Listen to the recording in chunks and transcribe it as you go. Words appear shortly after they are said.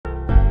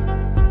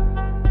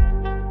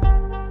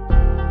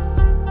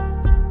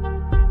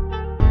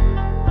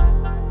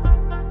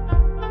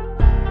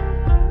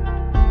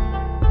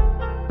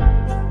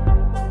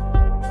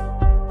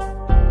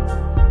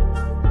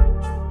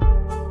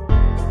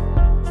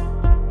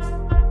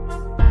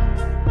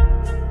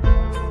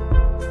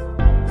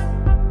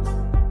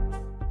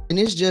and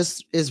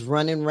it's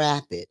running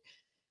rapid.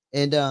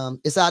 And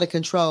it's out of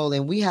control,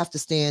 and we have to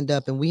stand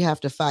up and we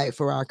have to fight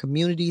for our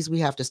communities. We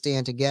have to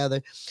stand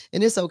together,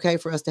 and it's okay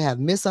for us to have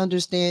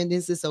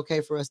misunderstandings. It's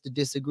okay for us to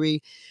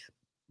disagree,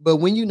 but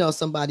when you know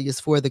somebody is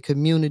for the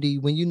community,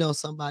 when you know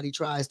somebody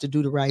tries to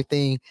do the right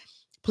thing,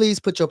 please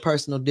put your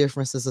personal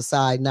differences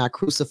aside, not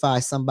crucify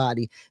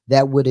somebody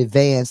that would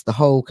advance the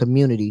whole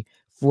community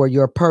for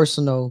your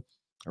personal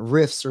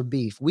rifts or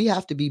beef. We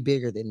have to be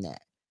bigger than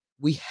that.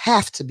 We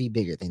have to be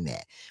bigger than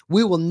that.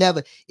 We will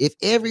never, if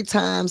every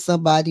time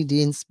somebody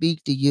didn't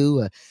speak to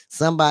you, or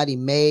somebody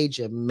made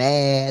you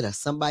mad, or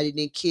somebody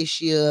didn't kiss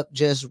you up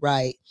just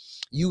right,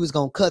 you was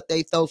going to cut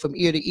their throat from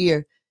ear to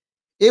ear,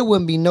 it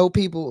wouldn't be no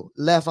people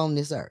left on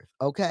this earth.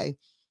 Okay.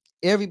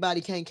 Everybody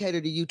can't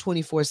cater to you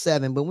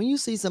 24/7. But when you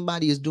see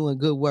somebody is doing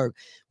good work,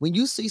 when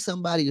you see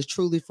somebody is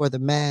truly for the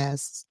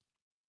mass,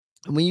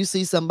 and when you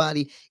see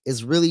somebody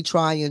is really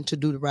trying to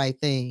do the right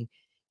thing,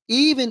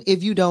 even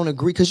if you don't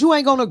agree, because you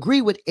ain't gonna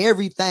agree with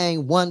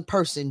everything one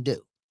person do.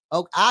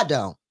 Oh, I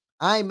don't.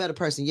 I ain't met a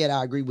person yet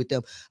I agree with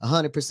them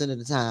 100% of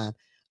the time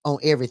on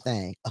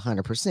everything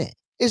 100%.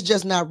 It's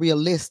just not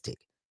realistic.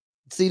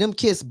 See them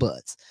kiss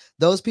butts.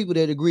 Those people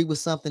that agree with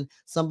something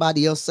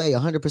somebody else say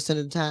 100% of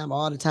the time,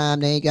 all the time,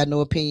 they ain't got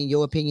no opinion.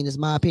 Your opinion is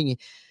my opinion.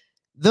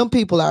 Them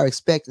people are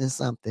expecting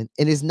something,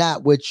 and it's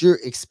not what you're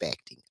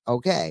expecting.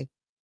 Okay.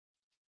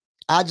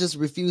 I just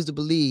refuse to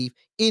believe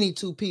any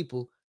two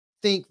people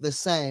think the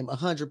same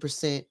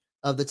 100%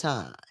 of the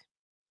time.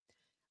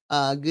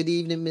 Good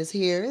evening, Miss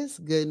Harris.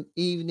 Good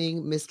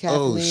evening, Miss Oh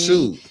Kathleen.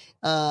 shoot,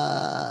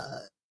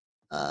 Uh,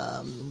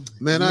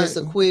 man! Miss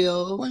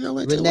Aquil,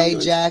 Renee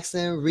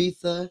Jackson,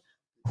 Retha,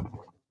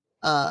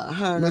 Man,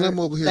 Hunter. I'm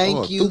over here all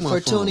Thank through you my for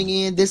tuning phone.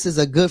 in. This is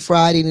a good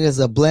Friday and it is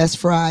a blessed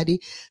Friday.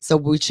 So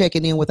we're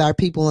checking in with our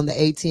people on the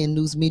 810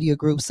 News Media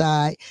Group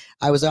side.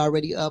 I was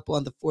already up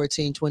on the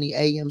 1420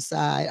 AM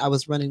side. I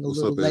was running a What's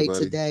little up, late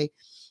everybody? today,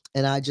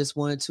 and I just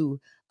wanted to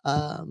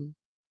um,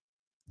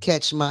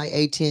 catch my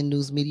 810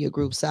 News Media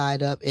Group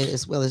side up, and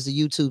as well as the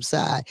YouTube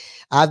side.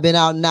 I've been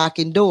out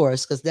knocking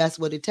doors because that's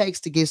what it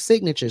takes to get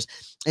signatures.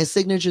 And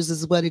signatures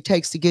is what it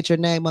takes to get your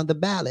name on the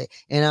ballot.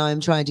 And I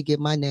am trying to get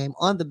my name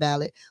on the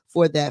ballot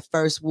for that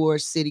first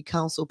ward city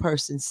council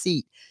person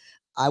seat.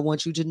 I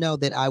want you to know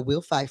that I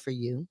will fight for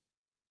you.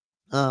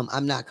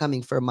 I'm not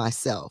coming for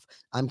myself.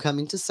 I'm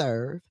coming to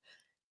serve.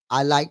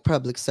 I like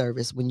public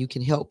service when you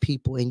can help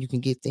people and you can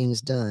get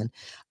things done.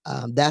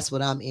 That's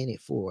what I'm in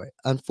it for.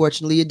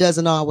 Unfortunately, it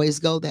doesn't always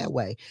go that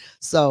way.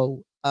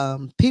 So,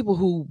 people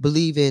who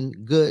believe in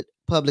good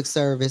public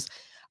service,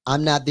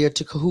 I'm not there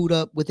to cahoot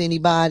up with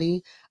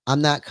anybody.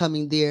 I'm not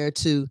coming there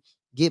to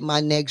get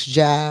my next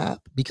job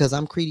because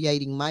I'm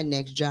creating my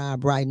next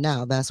job right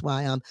now. That's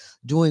why I'm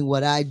doing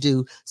what I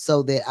do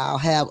so that I'll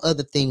have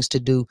other things to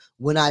do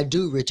when I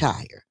do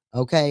retire.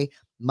 Okay.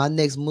 My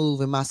next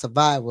move and my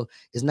survival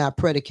is not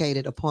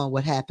predicated upon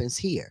what happens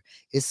here.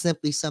 It's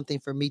simply something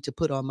for me to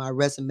put on my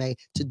resume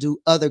to do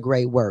other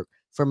great work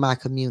for my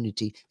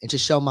community and to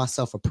show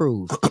myself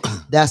approved.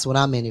 That's what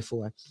I'm in it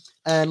for.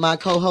 And my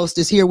co-host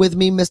is here with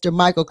me, Mr.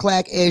 Michael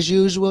Clack, as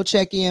usual.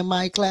 Check in,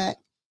 Mike Clack.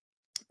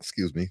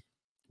 Excuse me.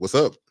 What's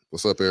up?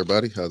 What's up,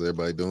 everybody? How's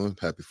everybody doing?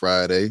 Happy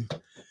Friday.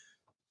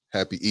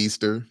 Happy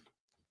Easter.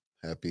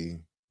 Happy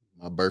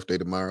my birthday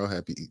tomorrow.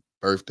 Happy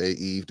birthday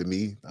Eve to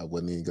me. I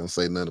wasn't even gonna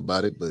say nothing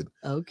about it, but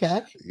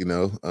Okay. you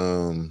know,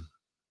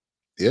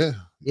 yeah.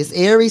 It's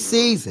Aries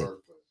season.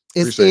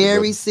 It's Appreciate it, brother.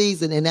 Aries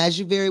season. And as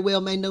you very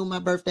well may know, my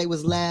birthday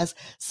was last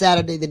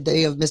Saturday, the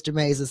day of Mr.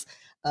 Mays'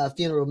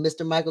 funeral.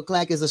 Mr. Michael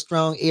Clack is a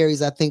strong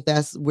Aries. I think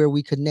that's where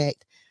we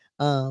connect.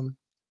 And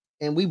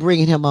we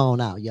bringing him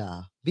on out,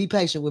 y'all. Be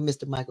patient with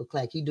Mr. Michael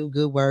Clack. He do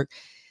good work.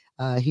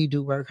 He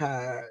do work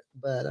hard,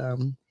 but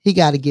he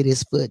got to get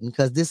his footing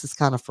because this is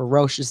kind of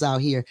ferocious out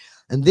here.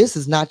 And this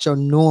is not your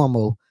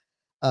normal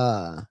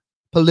uh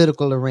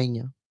political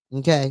arena.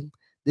 Okay.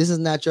 This is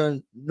not your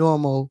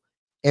normal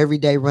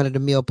everyday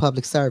run-of-the-mill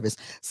public service.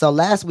 So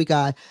last week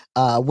I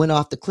went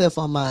off the cliff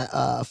on my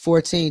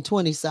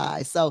 1420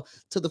 side. So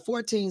to the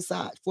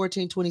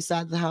 1420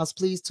 side of the house,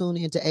 please tune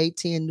in to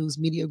 810 News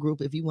Media Group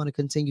if you want to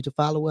continue to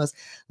follow us.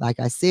 Like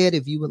I said,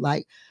 if you would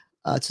like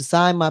to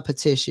sign my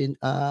petition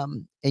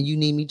and you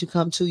need me to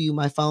come to you,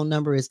 my phone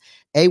number is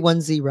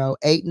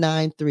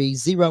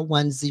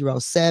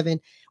 810-893-0107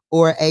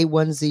 or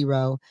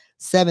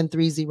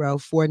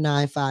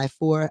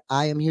 810-730-4954.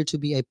 I am here to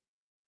be a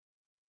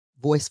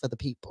voice for the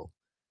people,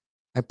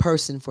 a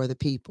person for the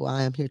people.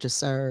 I am here to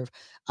serve.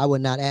 I would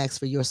not ask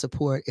for your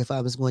support if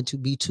I was going to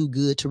be too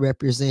good to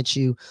represent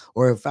you,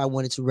 or if I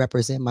wanted to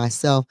represent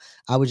myself.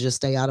 I would just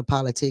stay out of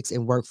politics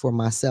and work for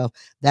myself.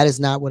 That is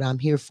not what I'm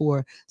here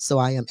for. So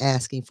I am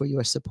asking for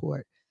your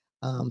support.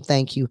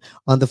 Thank you.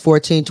 On the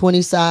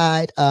 1420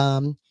 side,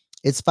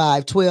 it's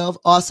 512.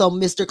 Also,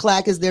 Mr.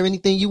 Clack, is there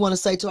anything you want to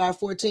say to our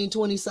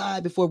 1420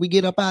 side before we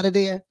get up out of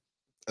there?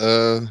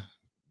 Uh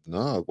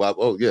no. Wow.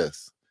 Oh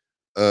yes.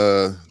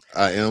 I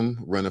am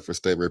running for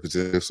state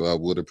representative, so I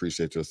would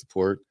appreciate your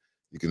support.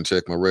 You can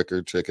check my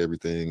record, check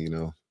everything,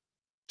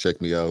 check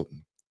me out.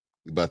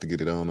 We about to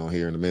get it on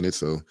here in a minute.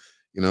 So,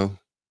 you know,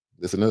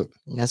 listen up.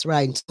 That's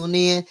right. Tune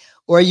in,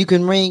 or you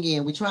can ring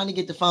in. We're trying to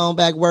get the phone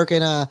back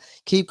working.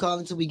 Keep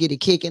calling till we get it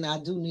kicking. I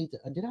do need to.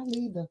 Did I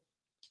leave the?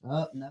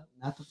 Oh no,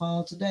 not the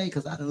phone today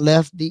because I done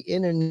left the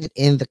internet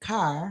in the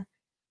car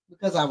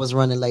because I was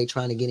running late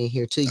trying to get in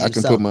here to I you.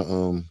 can So put my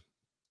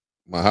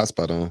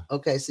hotspot on.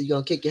 okay, so you're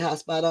gonna kick your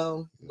hotspot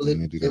on? Will Let it,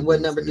 me do and that what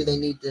real number do quick. they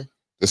need to?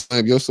 The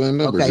same your same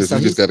number. Okay, so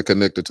you just he's got to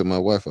connect it to my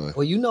Wi-Fi.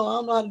 well, you know, I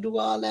don't know how to do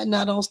all that.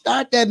 Now don't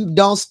start that.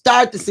 Don't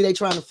start to see they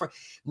trying to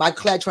my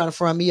Clack trying to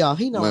front me off.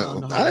 He know I don't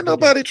know how to ain't do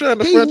nobody that. trying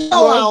to He front you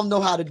know I off. don't know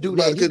how to do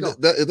that. He go,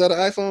 Is that an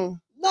iPhone?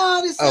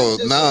 no, this Oh, ain't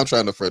just now I'm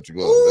trying to front you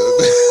off.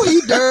 Ooh,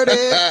 he dirty.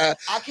 I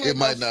can't It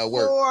might not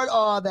work. afford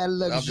all that I'm just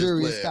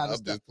luxurious playing. kind of I'm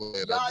stuff. just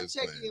playing. Y'all I'm just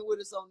check playing. in with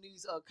us on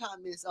these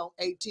comments on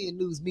 810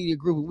 News Media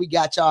Group, and we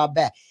got y'all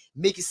back.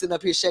 Mickey sitting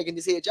up here shaking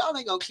his head. Y'all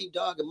ain't gonna keep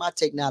dogging my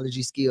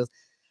technology skills.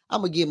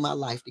 I'm gonna give my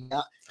life to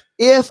God.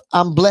 If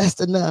I'm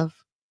blessed enough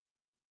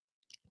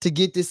to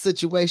get this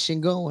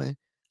situation going,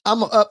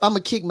 I'm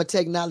gonna kick my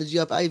technology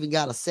up. I even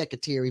got a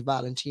secretary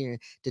volunteering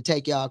to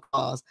take y'all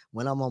calls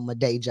when I'm on my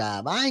day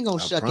job. I ain't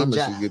gonna shuck and promise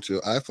jive. you get your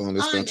iPhone.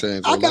 It's gonna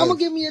change I'm your life. gonna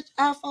give me an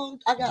iPhone.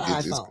 I got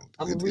an iPhone.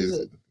 I'm gonna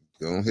rehook.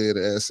 Go ahead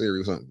and ask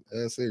Siri something.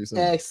 Ask Siri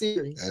something. Ask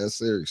Siri. Ask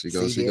Siri. She See,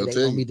 gonna they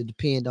tell want you. me to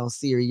depend on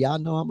Siri. Y'all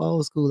know I'm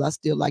old school. I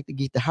still like to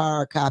get the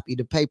hard copy,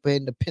 the paper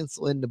and the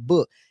pencil and the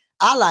book.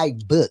 I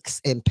like books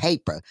and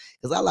paper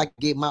because I like to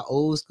get my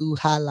old school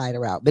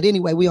highlighter out. But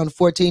anyway, we on the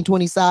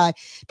 1420 side.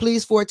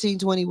 Please,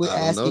 1420, we're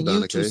asking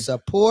you to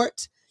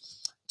support,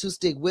 to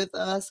stick with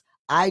us.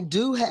 I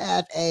do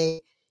have a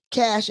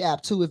Cash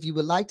App too if you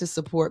would like to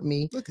support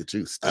me. Look at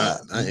you,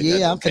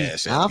 yeah, I'm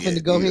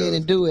finna go ahead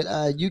and do it.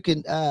 You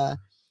can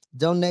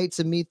donate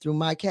to me through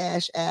my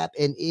Cash App,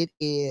 and it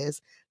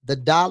is the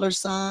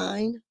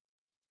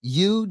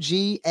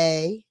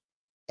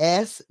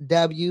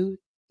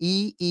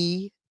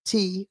 $UGASWEET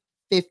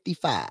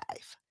 55.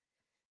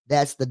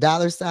 That's the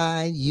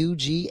 $UGASWEET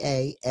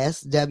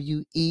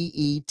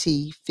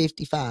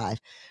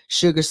 55.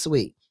 Sugar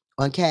Sweet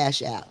on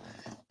Cash App.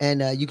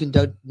 And you can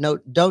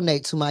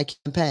donate to my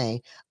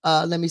campaign.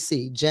 Let me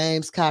see.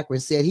 James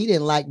Cochran said he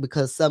didn't like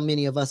because so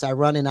many of us are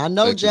running. I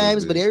know,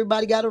 James, but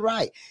everybody got it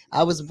right.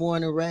 I was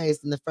born and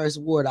raised in the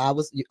first ward. I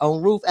was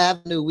on Roof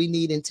Avenue. We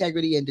need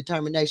integrity and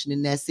determination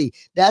in that seat.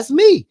 That's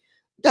me.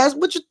 That's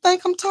what you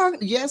think I'm talking.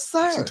 Yes,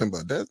 sir. I'm talking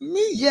about that's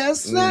me.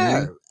 Yes,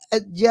 sir.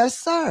 Yes,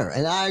 sir.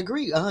 And I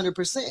agree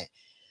 100%.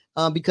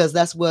 Because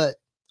that's what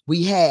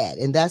we had,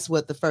 and that's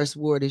what the first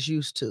ward is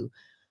used to.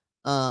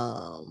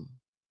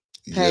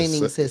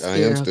 Painting says I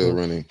am still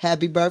running.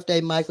 Happy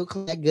birthday, Michael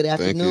Clack. Good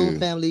afternoon,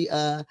 family.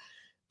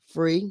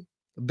 Free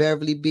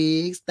Beverly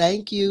Biggs.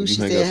 Thank you. She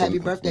said happy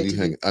birthday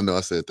to you. I know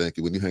I said thank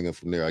you. When you hang up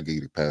from there, I give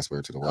you the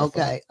password to the Wi-Fi.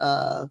 Okay.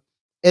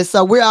 And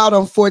so we're out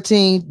on the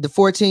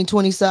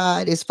 1420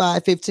 side. It's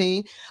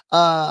 5:15.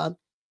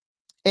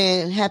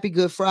 And happy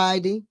Good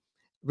Friday.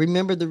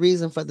 Remember the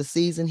reason for the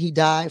season. He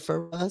died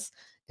for us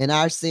and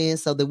our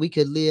sins so that we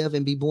could live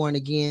and be born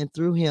again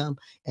through him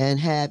and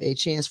have a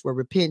chance for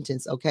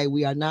repentance. Okay,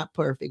 we are not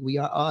perfect. We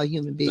are all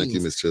human beings. Thank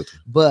you, Miss Chilton.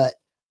 But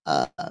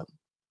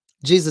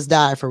Jesus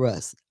died for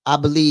us. I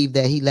believe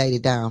that he laid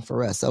it down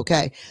for us.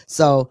 Okay,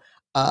 so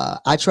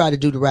I try to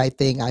do the right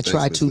thing. I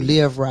try to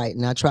live right,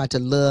 and I try to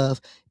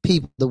love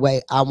people the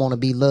way I want to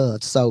be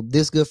loved. So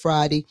this Good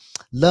Friday,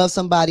 love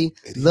somebody,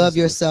 love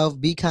yourself,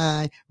 be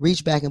kind,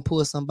 reach back and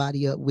pull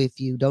somebody up with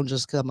you. Don't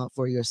just come up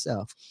for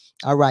yourself.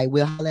 All right,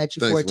 we'll holler at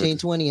you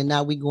 1420, and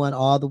now we going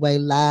all the way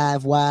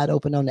live, wide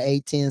open on the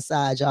 810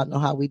 side. Y'all know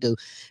how we do.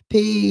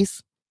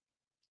 Peace.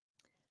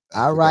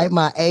 All right,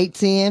 my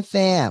 810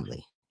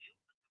 family.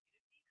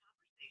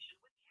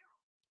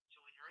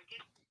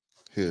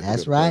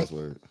 That's right.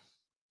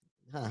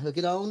 Hook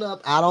it on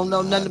up. I don't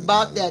know nothing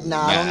about that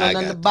now. I don't know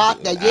nothing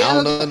about that. Yeah, I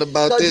don't know nothing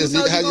about this.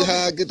 How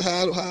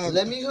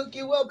let me hook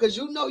you up because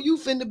you know you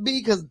finna be,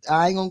 because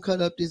I ain't gonna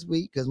cut up this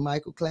week because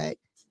Michael Clack,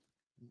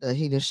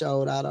 he done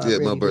showed out already.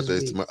 Yeah, my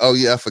birthday's tomorrow. Oh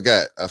yeah, I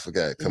forgot.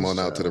 Come on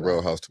out to the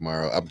Row House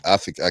tomorrow. I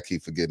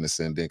keep forgetting to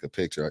send Dink a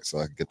picture so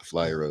I can get the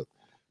flyer up.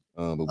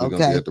 But we're gonna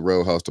be at the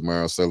Row House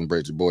tomorrow,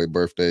 celebrate your boy's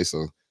birthday.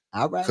 So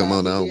all right, come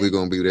on out. We're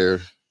gonna be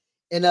there.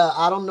 And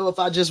I don't know if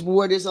I just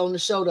wore this on the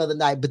show the other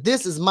night, but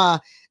this is my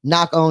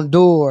knock on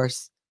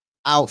doors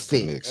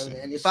outfit.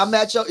 And if I'm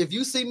at if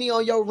you see me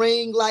on your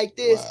ring like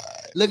this,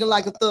 looking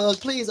like a thug,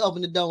 please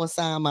open the door and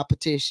sign my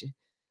petition.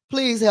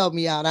 Please help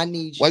me out. I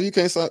need you. Why you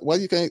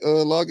can't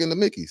log into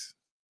Mickey's?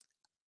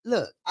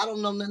 Look, I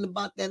don't know nothing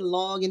about that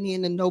logging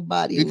in and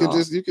nobody. You could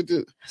just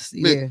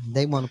see there.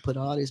 They want to put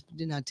all this.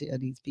 Didn't I tell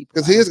these people?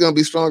 Because his gonna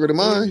be stronger than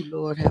mine.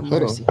 Lord have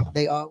mercy.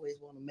 They always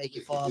want to make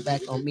it fall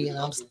back on me, and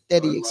I'm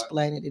steady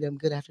explaining to them.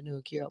 Good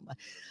afternoon, Carol.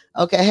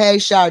 Okay, hey,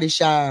 Shardy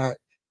Shard,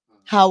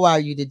 how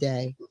are you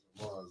today?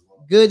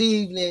 Good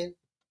evening,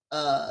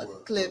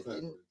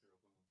 Clifton.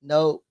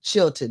 No,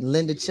 Chilton,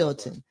 Linda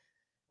Chilton.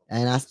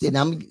 And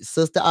I'm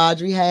Sister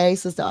Audrey. Hey,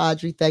 Sister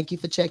Audrey, thank you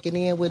for checking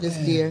in with us,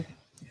 dear.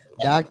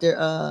 Dr.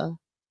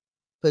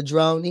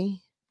 Padroni.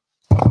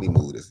 me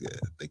move this. Yeah,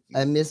 thank you.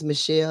 And Miss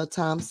Michelle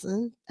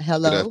Thompson. Good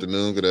Hello.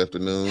 afternoon. Good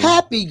afternoon.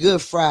 Happy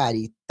Good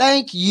Friday.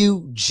 Thank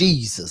you,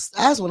 Jesus.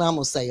 That's what I'm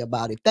gonna say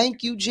about it.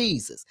 Thank you,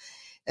 Jesus.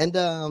 And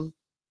I'm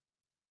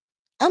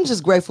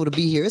just grateful to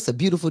be here. It's a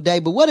beautiful day,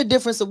 but what a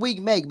difference a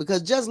week make,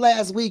 because just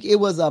last week it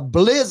was a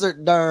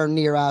blizzard darn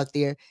near out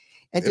there.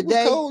 And It was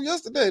today, cold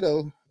yesterday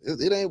though.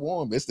 It ain't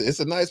warm. It's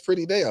a nice,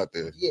 pretty day out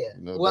there. yeah.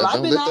 You know, Well, I've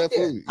don't been let out that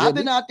there. fool you. I've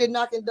been out there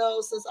knocking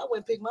doors since I went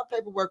and picked my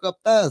paperwork up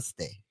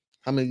Thursday.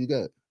 How many you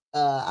got?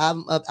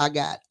 I'm up. I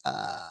got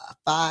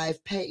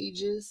 5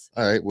 pages.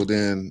 All right. Well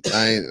then,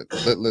 I ain't.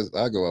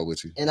 I'll go out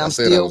with you. And I I'm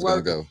said I still was gonna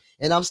working. go.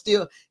 And I'm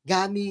still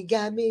got me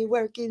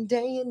working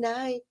day and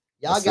night.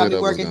 Y'all said got me I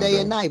was working gonna day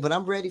and go. night, but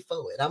I'm ready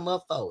for it. I'm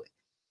up for it.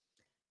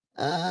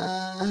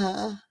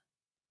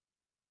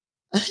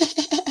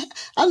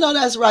 I know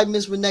that's right,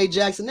 Miss Renee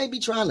Jackson. They be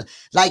trying to,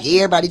 like,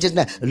 everybody just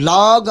now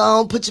log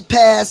on, put your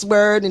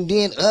password, and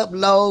then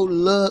upload.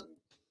 Look,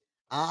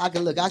 I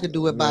can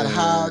do it by the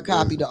hard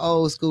copy, the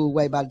old school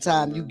way. By the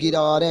time you get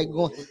all that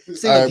going,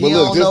 see, All look, right, he but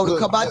look, don't just know the.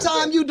 look. By the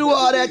time you do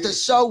all that, the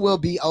show will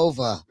be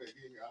over.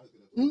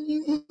 That's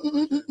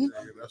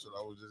what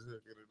I was just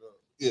hooking it up.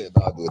 Yeah,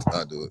 no,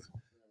 I'll do it.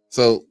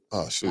 So,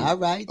 oh shoot. All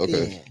right, Okay.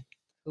 then.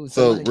 Ooh,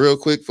 So somebody, real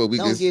quick, before we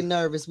don't get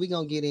nervous. We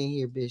gonna get in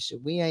here,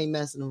 Bishop. We ain't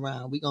messing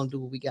around. We gonna do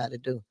what we got to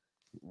do.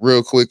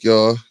 real quick,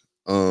 y'all.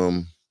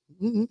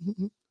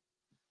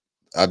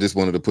 I just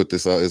wanted to put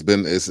this out. It's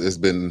been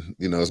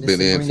you know, it's Miss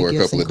been in Sabrina for a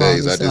Gibson couple of called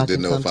days. me I so I just can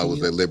didn't know come if I to was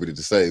you. at liberty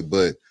to say,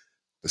 but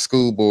the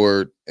school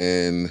board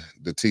and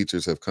the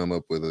teachers have come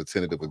up with a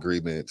tentative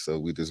agreement. So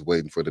we just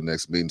waiting for the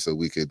next meeting so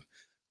we could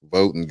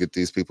vote and get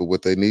these people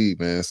what they need,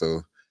 man.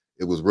 So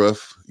it was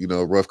rough, you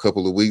know, a rough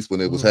couple of weeks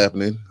when it was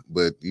happening,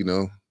 but you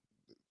know,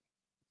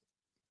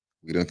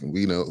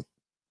 we know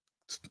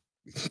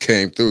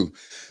came through.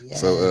 Yes.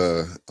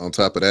 So on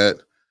top of that,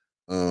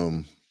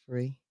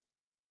 Free.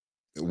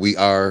 we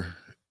are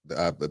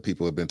the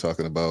people have been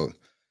talking about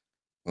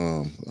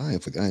I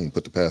ain't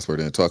put the password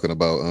in, talking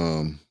about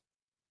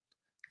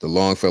the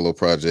Longfellow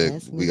project.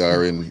 That's We Miss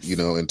are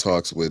Doris. in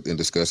talks with, in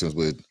discussions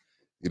with,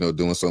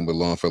 doing something with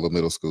Longfellow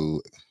Middle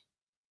School.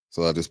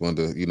 So I just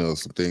wanted to,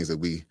 some things that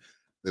we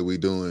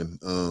doing.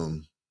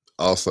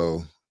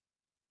 Also,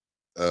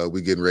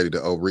 we getting ready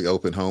to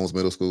reopen Holmes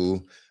Middle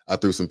School. I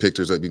threw some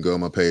pictures up. You can go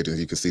on my page and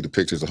you can see the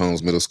pictures of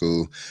Holmes Middle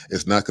School.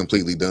 It's not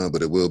completely done,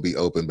 but it will be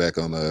open back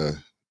on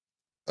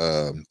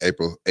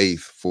April 8th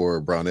for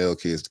Brownell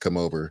kids to come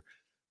over,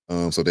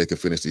 so they can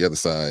finish the other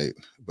side.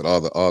 But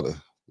all the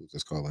who's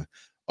this calling?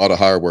 All the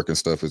hard work and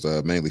stuff is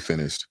mainly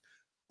finished.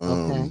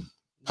 Okay.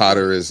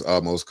 Potter is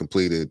almost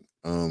completed.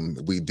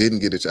 We didn't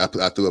get it.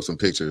 I threw up some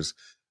pictures.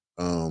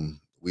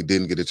 We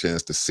didn't get a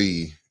chance to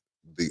see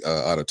the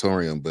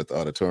auditorium, but the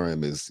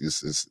auditorium is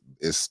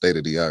state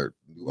of the art.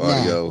 New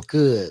audio,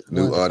 good,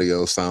 new wonderful.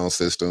 audio, sound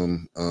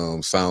system,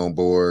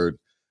 soundboard,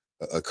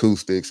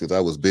 acoustics. Because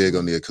I was big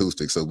on the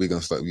acoustics, so we're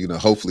gonna start.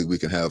 Hopefully we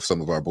can have some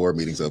of our board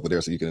meetings over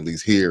there, so you can at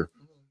least hear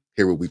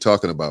what we're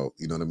talking about.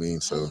 You know what I mean?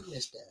 So,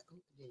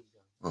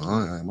 all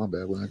right, my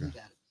bad. Well, I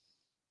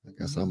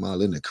got something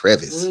all in the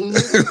crevice.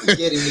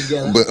 Getting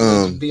together.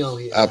 But be on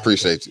here. I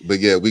appreciate you. But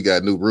yeah, we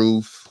got new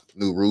roofs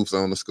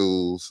on the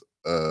schools.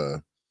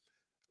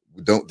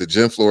 The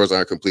gym floors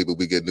aren't complete, but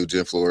we get new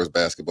gym floors,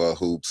 basketball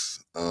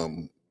hoops,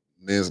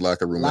 men's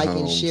locker room. Like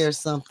and share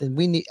something.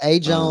 We need A.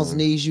 Jones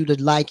needs you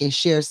to like and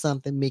share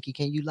something. Mickey,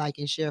 can you like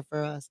and share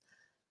for us?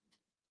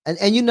 And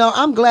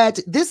I'm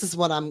glad this is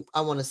what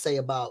I want to say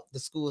about the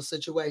school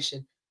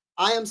situation.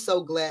 I am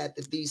so glad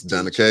that these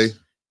teachers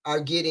are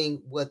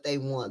getting what they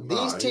want.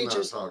 These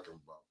teachers not talking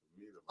about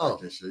me to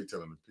like and share,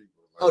 telling the people.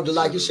 To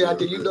like and share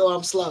after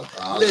I'm slow.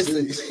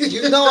 Listen,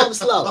 I'm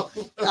slow.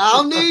 I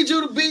don't need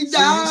you to be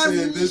down. You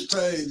said this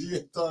page.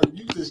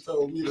 You just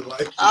told me to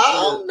like. I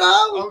don't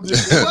know. I'm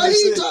just what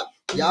he talking.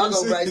 Y'all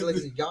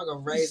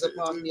gonna raise up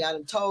off me. I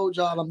done told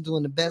y'all I'm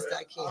doing the best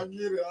I can. I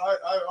get it.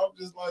 I'm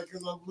just like,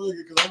 because I'm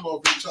looking, because I'm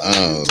over here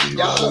trying to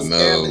y'all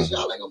scandalous.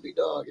 Y'all ain't gonna be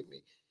dogging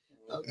me.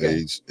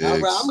 Okay. All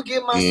right, I'm gonna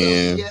get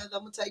myself together.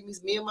 I'm gonna take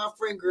me and my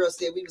friend girl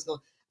said we was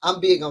gonna.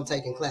 I'm big on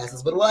taking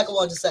classes, but like I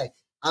wanted to say,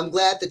 I'm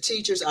glad the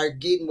teachers are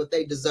getting what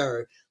they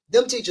deserve.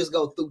 Them teachers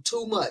go through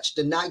too much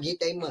to not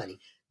get their money.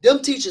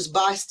 Them teachers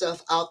buy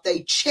stuff out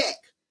they check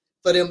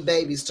for them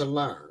babies to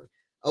learn.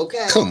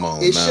 Okay, come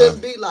on, it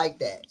shouldn't be like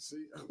that.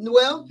 See,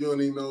 well, you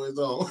don't even know it's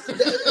on.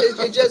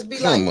 it just be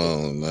like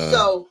that. Nah.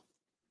 So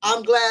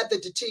I'm glad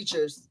that the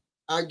teachers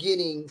are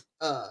getting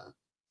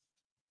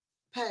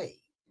paid.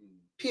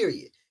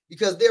 Period,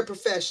 because they're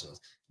professionals.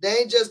 They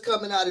ain't just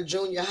coming out of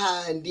junior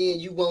high and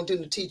then you want them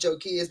to teach your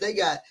kids. They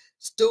got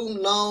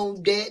student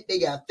loan debt. They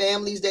got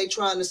families they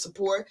trying to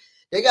support.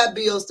 They got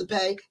bills to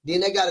pay. Then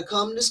they got to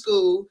come to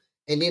school.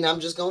 And then I'm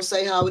just going to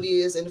say how it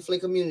is in the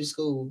Flint Community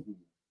School.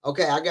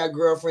 Okay, I got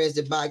girlfriends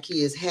that buy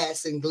kids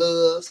hats and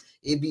gloves.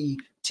 It be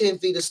 10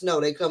 feet of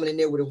snow. They coming in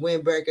there with a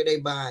windbreaker.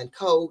 They buying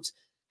coats,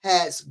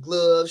 hats,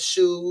 gloves,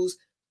 shoes,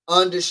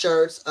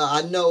 undershirts.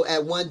 I know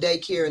at one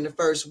daycare in the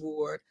first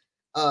ward,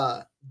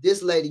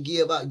 this lady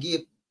give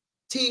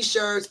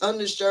T-shirts,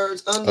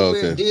 undershirts, Oh,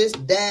 underwear, okay. this,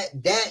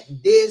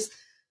 this,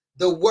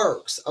 the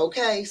works.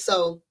 Okay,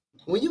 so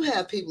when you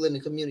have people in the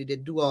community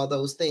that do all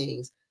those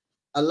things,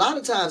 a lot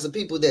of times the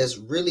people that's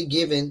really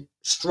giving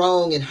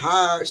strong and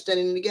hard,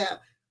 standing in the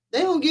gap, they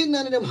don't get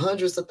none of them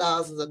hundreds of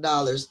thousands of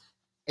dollars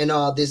and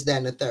all this, that,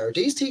 and the third.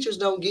 These teachers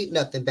don't get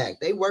nothing back.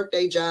 They work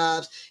their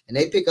jobs and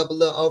they pick up a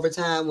little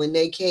overtime when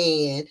they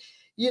can.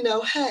 You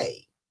know,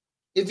 hey,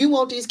 if you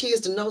want these kids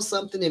to know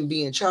something and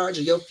be in charge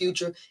of your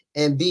future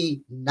and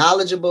be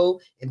knowledgeable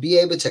and be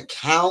able to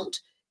count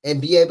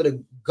and be able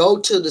to go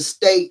to the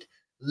state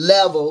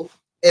level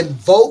and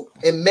vote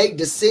and make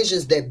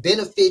decisions that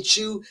benefit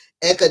you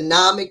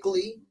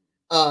economically,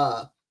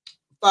 far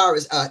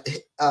as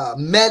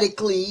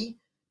medically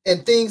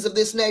and things of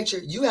this nature,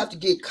 you have to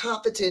get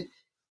competent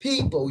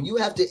people. You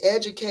have to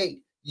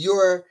educate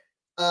your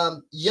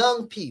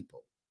young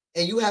people,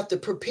 and you have to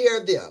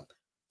prepare them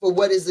for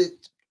what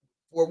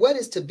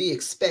is to be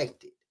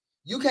expected.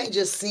 You can't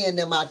just send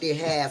them out there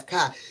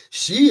half-cocked.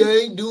 She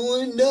ain't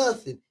doing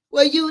nothing.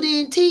 Well, you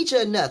didn't teach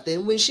her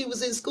nothing. When she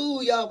was in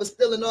school, y'all was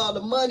stealing all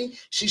the money.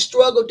 She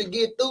struggled to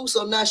get through,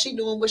 so now she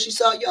doing what she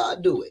saw y'all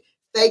do it,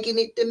 faking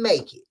it to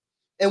make it.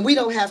 And we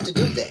don't have to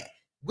do that.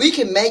 We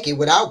can make it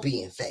without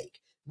being fake.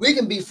 We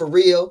can be for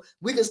real.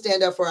 We can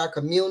stand up for our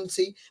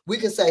community. We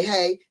can say,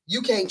 hey,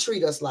 you can't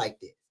treat us like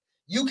this.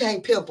 You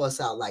can't pimp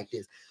us out like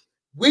this.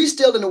 We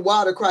still in the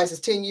water crisis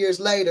 10 years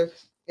later,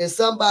 and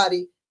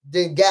somebody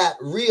then got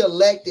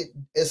reelected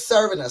is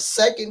serving a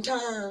second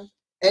term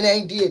and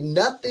ain't did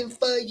nothing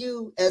for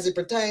you as it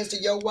pertains to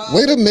your water.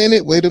 Wait a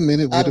minute.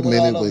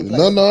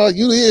 No,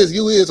 you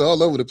is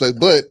all over the place.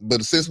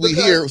 But since we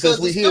here,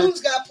 students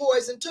got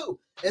poisoned too,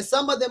 and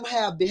some of them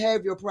have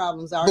behavioral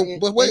problems. In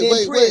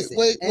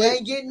prison and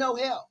ain't getting no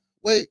help.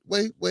 Wait.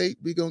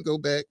 We gonna go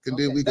back, and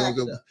then we gonna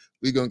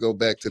go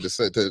back to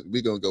the.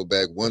 We gonna go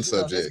back one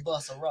subject.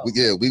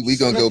 We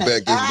gonna go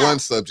back just one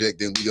subject,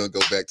 then we gonna go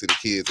back to the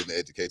kids in the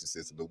education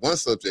system. The one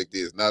subject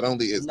is not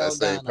only is that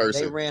same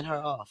person. They ran her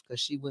off because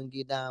she wouldn't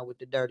get down with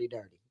the dirty.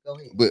 Go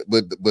ahead.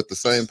 But the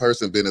same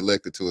person been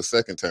elected to a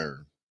second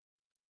term.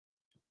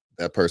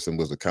 That person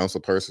was a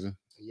council person.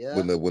 Yeah.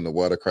 When the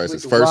water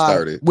crisis first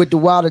started. With the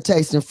water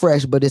tasting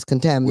fresh, but it's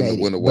contaminated.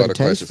 When the water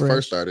crisis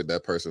first started,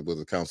 that person was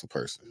a council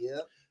person.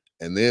 Yeah.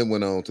 And then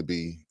went on to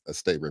be a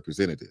state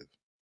representative.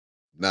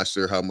 Not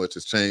sure how much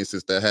has changed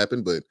since that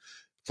happened, but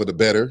for the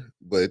better.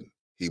 But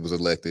he was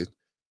elected.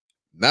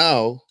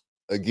 Now,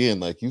 again,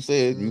 like you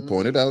said, you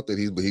pointed out that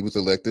he was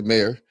elected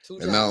mayor,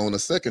 and now on a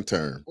second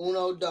term.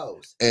 Uno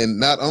dos. And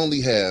not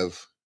only have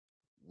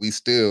we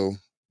still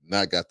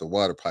not got the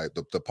water pipe,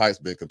 the pipe's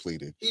been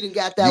completed. He done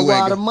got that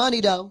water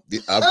money though.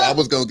 I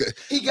was gonna get.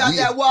 He got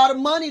that water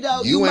money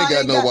though. You ain't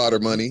got no water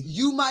money.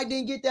 You might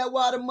didn't get that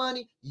water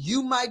money.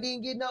 You might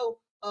didn't get no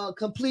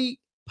complete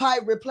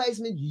pipe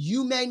replacement.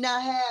 You may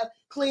not have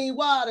clean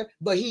water,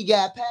 but he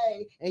got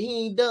paid and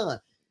he ain't done.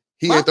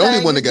 He ain't the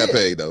only one that got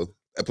paid though.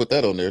 I put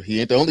that on there. He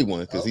ain't the only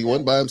one because he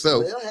wasn't by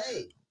himself. Well,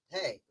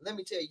 hey, let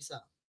me tell you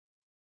something.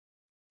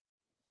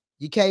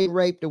 You can't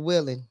rape the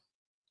willing.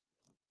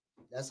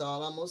 That's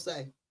all I'm gonna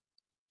say.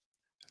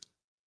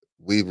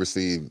 We've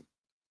received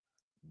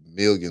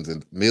millions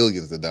and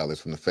millions of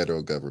dollars from the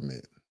federal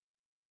government,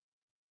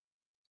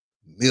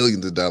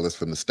 millions of dollars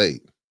from the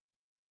state.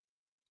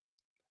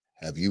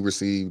 Have you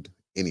received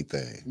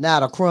anything?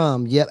 Not a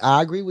crumb. Yep,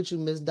 I agree with you,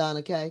 Miss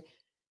Donna K.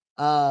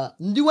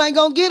 You ain't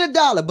gonna get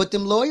 $1, but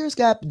them lawyers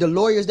the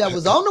lawyers that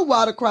was on the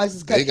water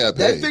crisis case,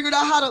 they figured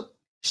out how to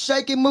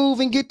shake and move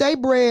and get their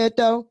bread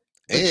though.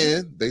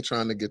 And they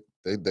trying to get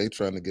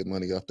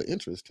money off the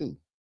interest too.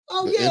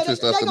 Oh, the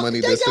interest off the money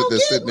that's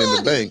sitting in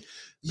the bank.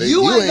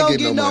 You ain't gonna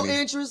get no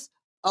interest,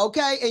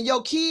 okay? And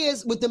your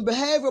kids with them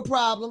behavioral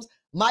problems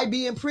might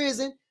be in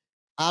prison.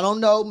 I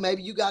don't know.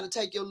 Maybe you got to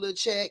take your little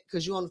check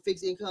because you're on a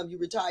fixed income. You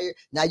retired.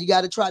 Now you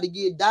got to try to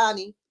get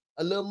Donnie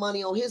a little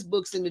money on his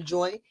books in the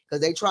joint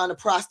because they trying to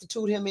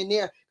prostitute him in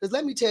there. Because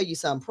let me tell you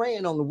something.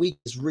 Praying on the weak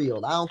is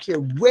real. I don't care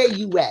where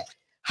you at.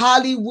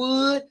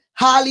 Hollywood,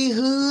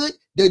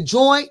 the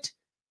joint,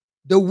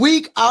 the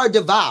weak are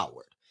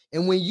devoured.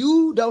 And when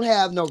you don't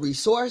have no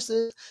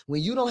resources,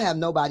 when you don't have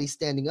nobody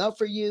standing up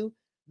for you,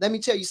 let me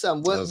tell you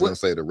something. I was going to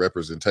say the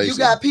representation. You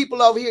got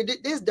people over here,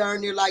 this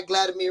darn near like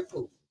Vladimir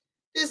Putin.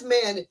 This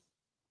man,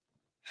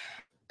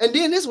 and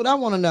then this is what I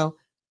want to know.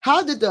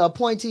 How did the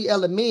appointee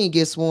Elamine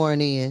get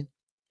sworn in?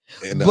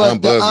 And but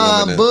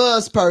the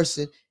buzz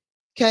person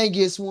can't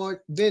get sworn.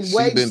 Been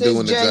waiting since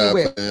doing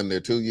January. The job for there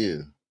 2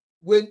 years.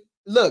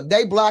 Look,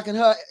 they blocking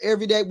her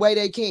every day way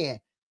they can.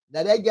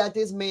 Now they got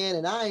this man,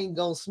 and I ain't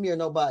gonna smear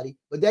nobody,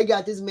 but they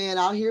got this man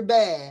out here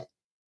bad,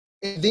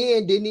 and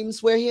then didn't even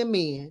swear him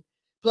in.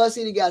 Plus,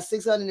 he got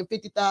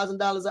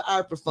 $650,000 of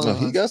ARPA funds. No,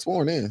 he got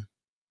sworn in.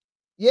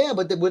 Yeah,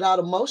 but without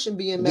a motion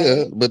being made,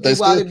 yeah, but they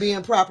while it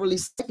being properly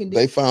seconded,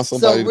 they found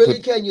somebody. So really,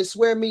 can you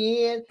swear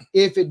me in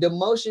if the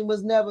motion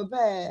was never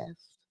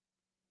passed?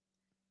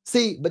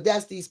 See, but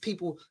that's these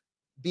people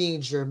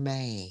being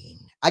germane.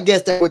 I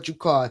guess that's what you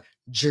call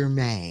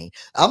Jermaine.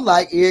 I'm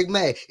like Eric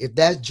May. If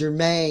that's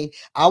Jermaine,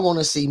 I want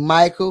to see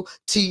Michael,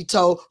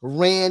 Tito,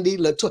 Randy,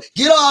 Latoya.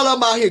 Get all of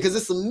them out here because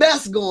it's a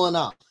mess going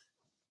on.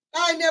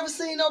 I ain't never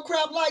seen no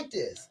crap like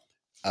this.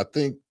 I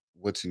think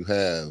what you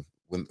have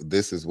when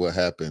this is what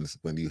happens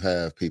when you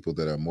have people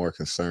that are more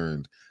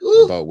concerned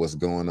Ooh, about what's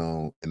going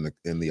on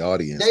in the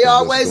audience. they than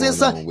what's always in going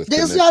some. on with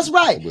This that's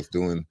right. with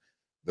doing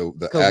the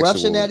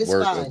Corruption actual at its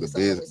work of the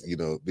finest.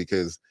 biz,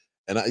 because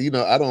and I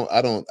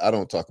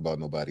don't talk about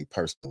nobody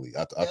personally.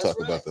 I That's talk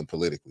right. about them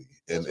politically.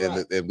 And That's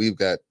right. and we've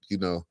got,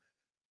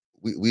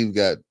 we've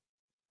got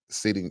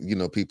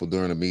sitting, people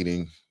during a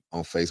meeting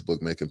on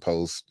Facebook making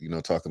posts,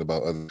 talking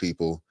about other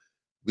people.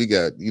 We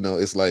got,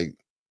 it's like,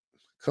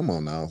 come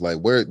on now, like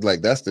where,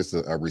 like that's just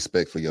a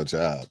respect for your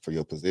job, for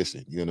your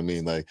position. You know what I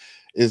mean? Like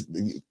it's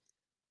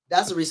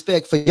That's a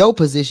respect for your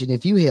position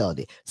if you held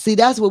it. See,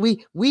 that's what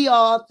we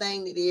all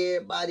think that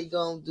everybody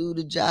gonna do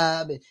the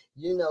job and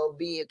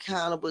be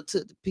accountable to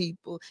the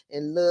people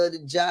and love the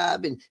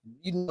job and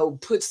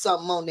put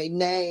something on their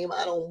name.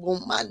 I don't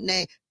want my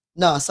name.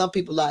 No, some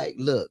people like,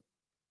 look,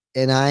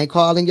 and I ain't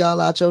calling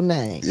y'all out your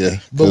name. yeah.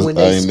 But when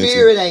I their ain't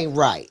spirit ain't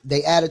right,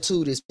 their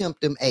attitude is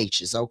pimp them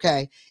H's,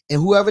 okay? And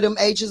whoever them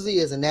H's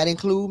is, and that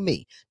include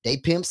me, they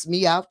pimps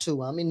me out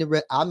too. I'm in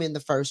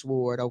the first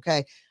ward,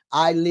 okay?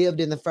 I lived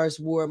in the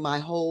first ward my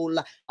whole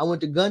life. I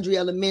went to Gundry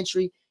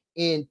Elementary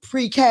in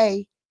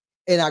pre-K,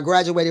 and I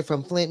graduated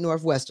from Flint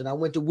Northwestern. I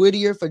went to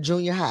Whittier for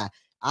junior high.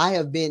 I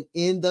have been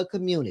in the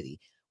community.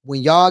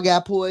 When y'all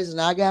got poisoned,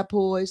 I got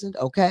poisoned,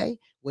 okay?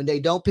 When they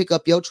don't pick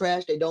up your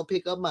trash, they don't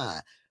pick up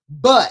mine.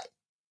 But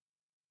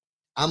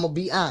I'm gonna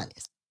be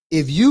honest.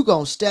 If you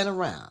gonna stand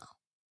around,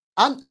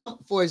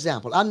 for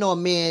example, I know a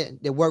man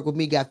that worked with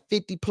me, got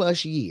 50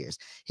 plus years.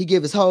 He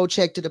gave his whole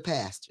check to the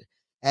pastor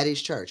at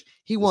his church.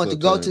 He wanted to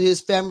go to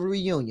his family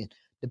reunion.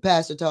 The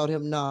pastor told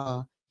him,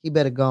 nah, he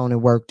better go on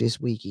and work this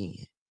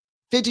weekend.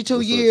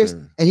 52 years,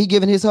 and he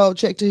giving his whole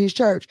check to his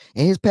church,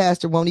 and his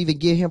pastor won't even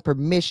give him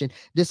permission.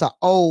 This an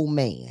old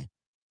man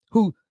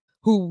who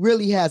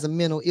really has a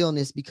mental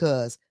illness,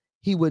 because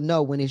he would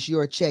know when it's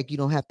your check, you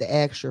don't have to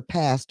ask your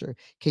pastor,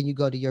 can you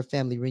go to your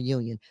family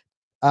reunion?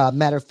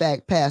 Matter of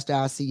fact, pastor,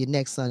 I'll see you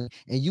next Sunday,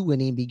 and you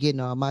wouldn't even be getting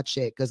all my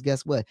check, because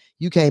guess what?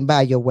 You can't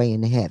buy your way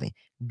into heaven.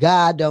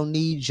 God don't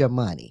need your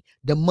money.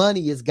 The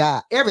money is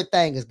God.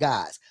 Everything is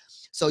God's.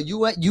 So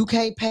you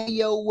can't pay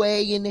your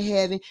way into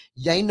heaven.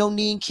 You ain't no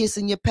need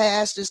kissing your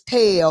pastor's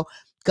tail,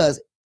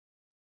 because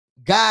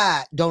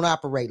God don't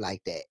operate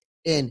like that.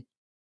 And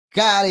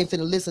God ain't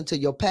finna listen to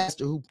your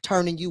pastor who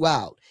turning you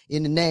out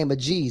in the name of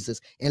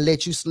Jesus and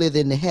let you slither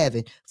into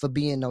heaven for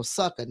being no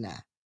sucker now.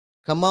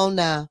 Come on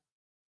now.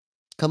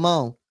 Come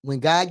on. When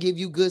God give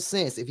you good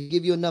sense, if he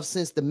give you enough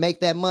sense to make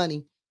that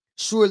money,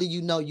 surely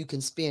you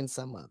can spend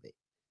some of it.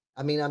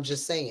 I mean, I'm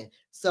just saying.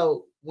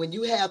 So when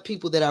you have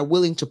people that are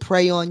willing to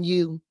prey on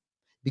you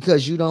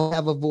because you don't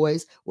have a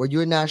voice, or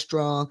you're not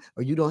strong,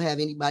 or you don't have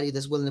anybody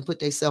that's willing to put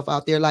themselves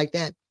out there like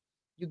that,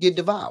 you get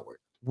devoured.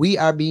 We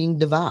are being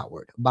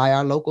devoured by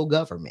our local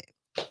government.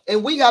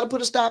 And we got to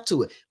put a stop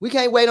to it. We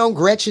can't wait on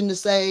Gretchen to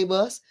save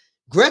us.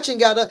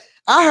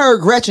 I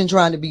heard Gretchen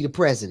trying to be the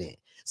president.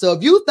 So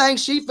if you think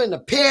she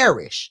finna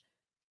perish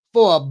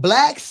for a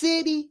black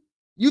city,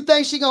 you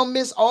think she gonna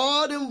miss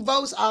all them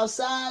votes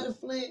outside of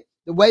Flint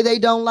the way they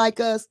don't like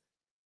us?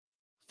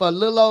 For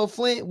little old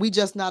Flint, we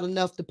just not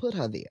enough to put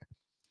her there.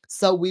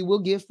 So we will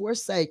get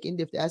forsaken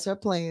if that's her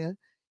plan.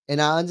 And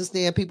I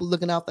understand people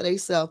looking out for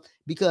themselves,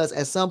 because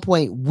at some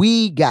point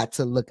we got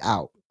to look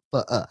out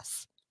for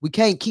us. We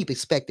can't keep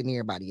expecting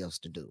everybody else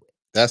to do it.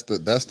 That's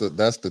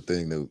the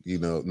thing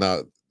that,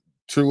 now,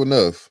 true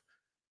enough,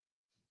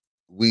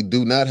 we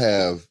do not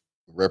have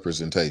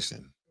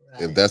representation.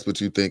 Right. If that's what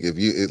you think, if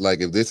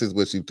this is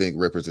what you think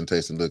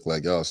representation look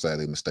like, y'all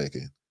sadly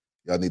mistaken.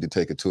 Y'all need to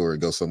take a tour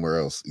and go somewhere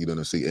else,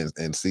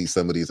 and see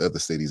some of these other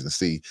cities and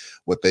see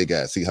what they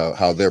got, see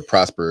how they're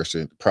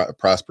prospering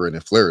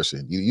and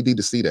flourishing. You need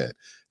to see that,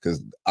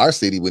 because our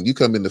city, when you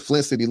come into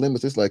Flint city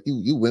limits, it's like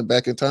you went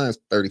back in time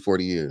 30,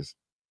 40 years.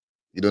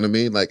 You know what I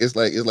mean? Like it's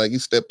like you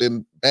stepped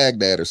in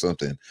Baghdad or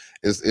something.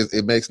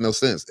 It makes no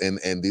sense.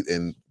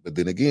 But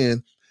then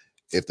again,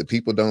 if the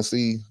people don't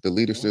see the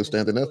leadership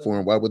standing up for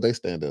them, why would they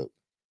stand up?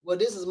 Well,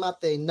 this is my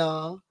thing.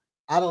 No,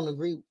 I don't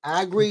agree.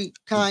 I agree,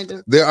 kind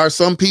of. There are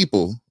some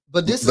people.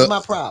 But this is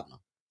my problem.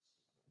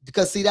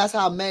 Because, see, that's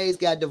how Mays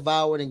got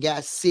devoured and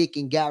got sick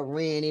and got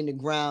ran in the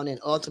ground and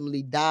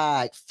ultimately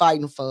died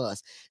fighting for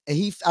us. And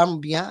I'm going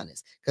to be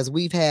honest, because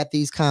we've had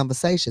these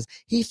conversations.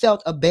 He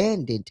felt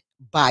abandoned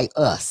by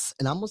us.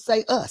 And I'm going to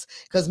say us,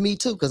 because me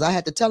too, because I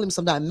had to tell him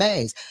sometimes,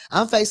 Mays,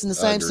 I'm facing the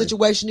same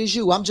situation as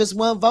you. I'm just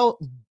one vote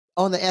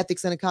on the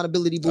Ethics and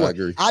Accountability Board.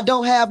 I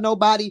don't have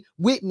nobody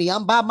with me.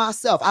 I'm by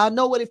myself. I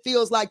know what it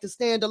feels like to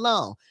stand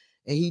alone.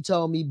 And he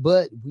told me,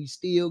 but we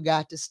still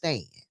got to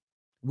stand.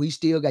 We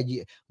still got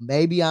you.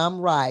 Maybe I'm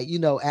right.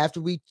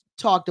 After we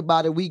talked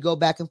about it, we go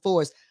back and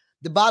forth.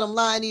 The bottom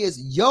line is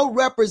your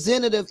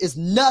representative is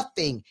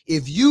nothing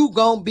if you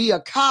gonna be a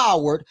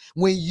coward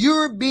when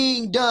you're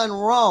being done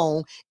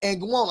wrong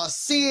and wanna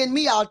send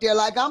me out there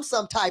like I'm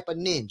some type of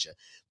ninja.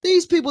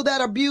 These people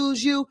that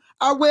abuse you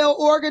are well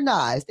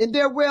organized and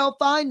they're well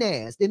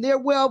financed and they're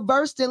well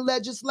versed in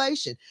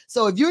legislation.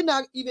 So if you're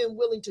not even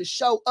willing to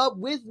show up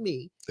with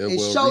me and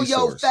show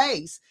your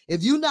face,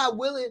 if you're not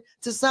willing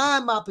to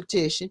sign my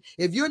petition,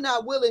 if you're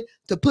not willing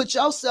to put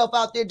yourself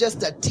out there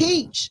just to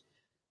teach,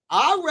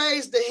 I'll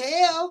raise the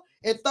hell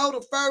and throw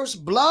the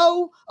first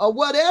blow or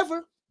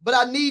whatever, but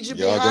I need you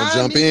y'all behind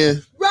gonna jump me.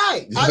 in?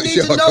 Right. I need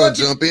to Y'all know gonna if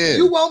jump in.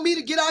 you want me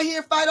to get out here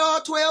and fight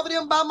all 12 of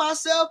them by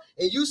myself,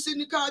 and you sit in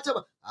the car and tell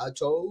me, I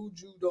told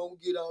you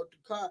don't get out the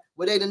car.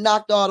 Well, they done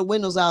knocked all the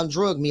windows out and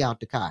drug me out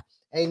the car.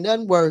 Ain't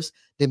nothing worse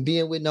than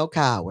being with no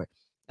coward.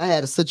 I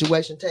had a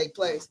situation take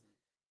place.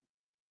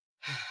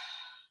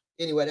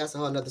 Anyway, that's a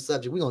whole nother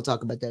subject. We're gonna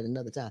talk about that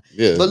another time.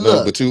 Yeah, but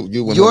look, but you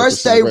your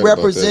state right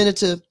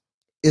representative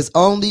is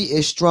only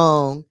as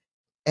strong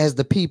as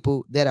the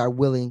people that are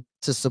willing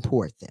to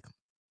support them.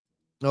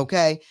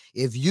 Okay,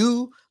 if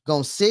you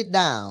gonna sit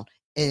down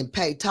and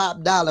pay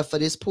top dollar for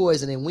this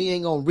poison and we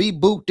ain't gonna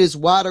reboot this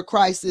water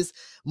crisis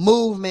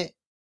movement,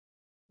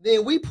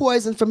 then we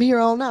poison from here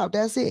on out.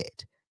 That's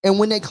it. And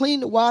when they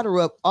clean the water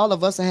up, all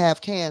of us will have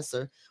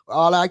cancer, or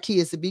all our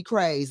kids will be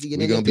crazy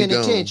and in the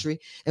penitentiary,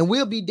 and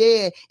we'll be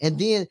dead. And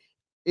then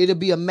it'll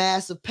be a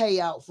massive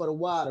payout for the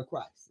water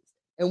crisis.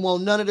 And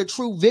won't none of the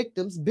true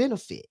victims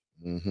benefit.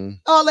 Mm-hmm.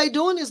 All they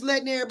doing is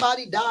letting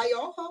everybody die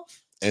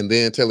off. And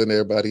then telling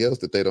everybody else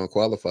that they don't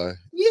qualify.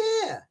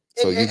 Yeah.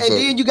 And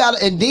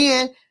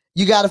then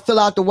you gotta fill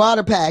out the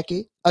water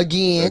packet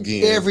again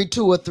every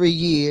 2 or 3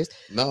 years.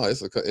 No,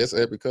 it's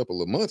every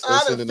couple of months.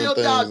 I done filled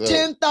out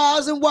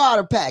 10,000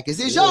 water packets.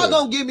 Is y'all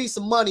gonna give me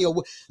some money, or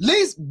at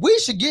least we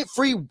should get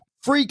free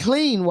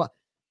clean water?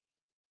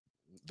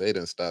 They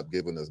done stopped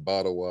giving us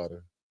bottled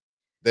water.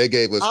 They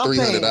gave us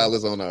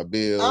 $300 on our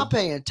bill. I'm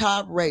paying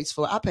top rates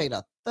for. I paid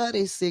a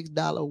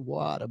 $36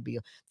 water bill,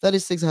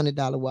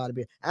 $3,600 water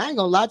bill. I ain't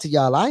gonna lie to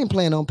y'all. I ain't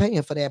planning on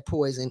paying for that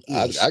poison.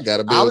 I got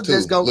a bill. I was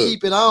just gonna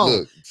keep it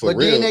on. But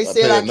then they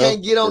said I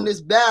can't get on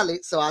this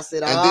ballot, so I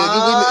said,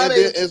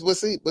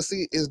 but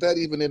see, is that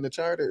even in the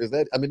charter? Is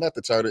that, I mean, not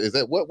the charter? Is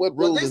that what rule?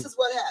 Well, this is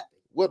what happened.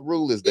 What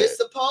rule is that? It's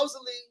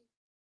supposedly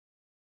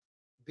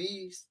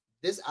be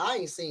this. I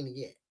ain't seen it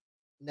yet.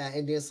 Now,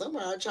 and then some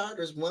of our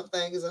charters, one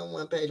thing is on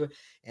one page,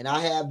 and I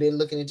have been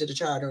looking into the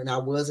charter, and I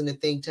was in the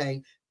think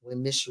tank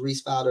when Miss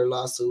Sharice filed her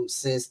lawsuit.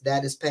 Since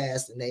that is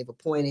passed and they've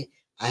appointed,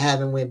 I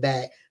haven't went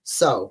back.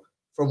 So,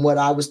 from what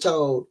I was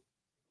told,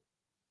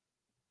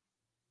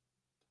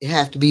 it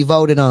have to be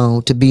voted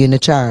on to be in the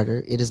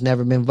charter. It has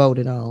never been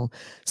voted on.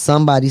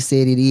 Somebody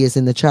said it is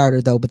in the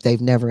charter, though, but they've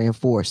never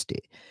enforced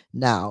it.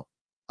 Now,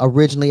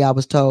 originally, I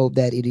was told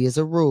that it is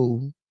a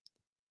rule.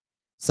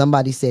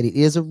 Somebody said it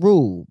is a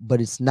rule, but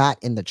it's not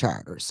in the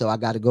charter. So I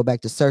got to go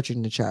back to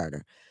searching the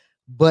charter.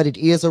 But it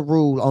is a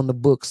rule on the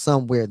book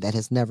somewhere that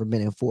has never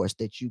been enforced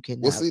that you can.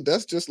 Well, see,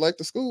 that's just like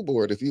the school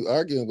board. If you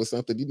arguing with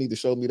something, you need to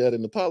show me that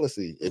in the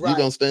policy. If you're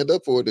gonna stand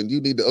up for it, then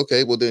you need to,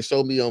 okay, well then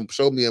show me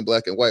in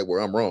black and white where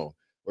I'm wrong,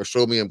 or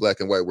show me in black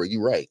and white where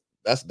you right.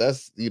 That's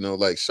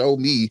like show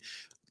me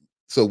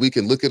so we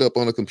can look it up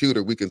on a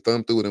computer, we can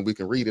thumb through it and we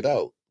can read it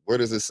out. Where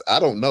does this?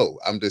 I don't know.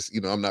 I'm just,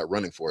 I'm not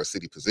running for a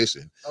city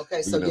position.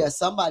 Okay, so yeah,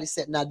 somebody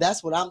said, now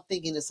that's what I'm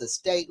thinking. It's a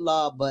state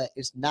law, but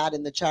it's not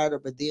in the charter.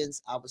 But then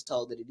I was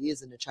told that it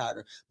is in the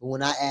charter. But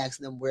when I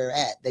asked them where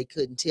at, they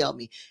couldn't tell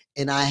me.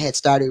 And I had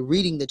started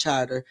reading the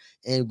charter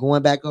and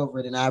going back over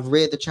it. And I've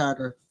read the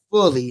charter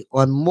fully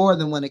on more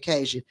than one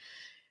occasion.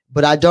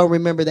 But I don't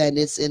remember that. And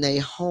it's in a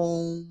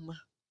home.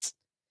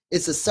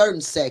 It's a certain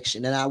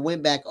section. And I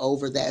went back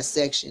over that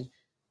section.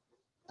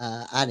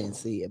 I didn't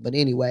see it, but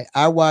anyway,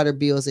 our water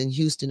bills in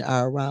Houston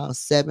are around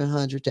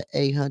 $700 to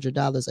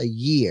 $800 a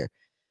year.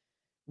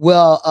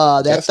 Well,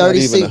 that's not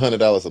even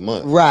 $100 a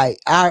month, right?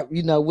 My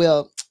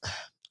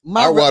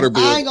water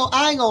bill. I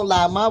ain't gonna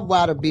lie. My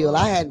water bill,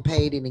 I hadn't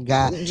paid it in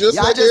God. Just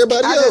like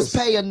everybody else. I just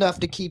pay enough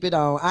to keep it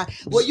on. I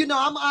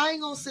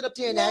ain't gonna sit up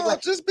here and act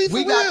like just be for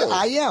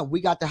real. We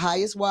got the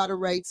highest water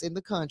rates in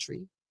the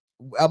country.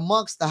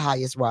 Amongst the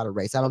highest water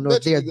rates. I don't know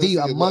if they're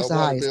amongst the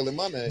highest.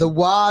 The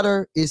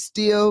water is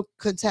still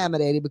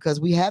contaminated because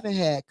we haven't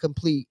had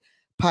complete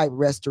pipe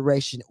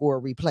restoration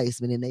or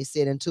replacement. And they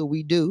said until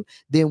we do,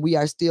 then we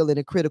are still in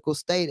a critical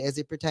state as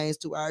it pertains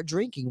to our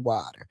drinking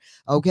water.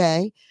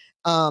 Okay.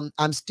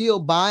 I'm still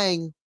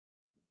buying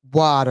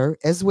water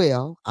as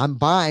well. I'm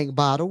buying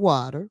bottled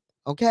water.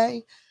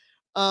 Okay.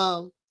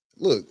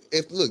 Look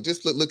at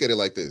it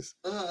like this.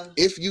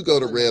 If you go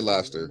to Red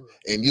Lobster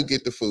and you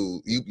get the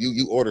food,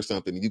 you order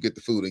something and you get the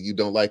food and you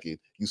don't like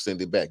it, you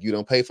send it back. You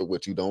don't pay for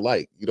what you don't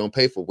like. You don't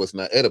pay for what's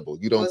not edible.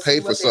 You don't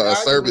pay for a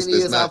service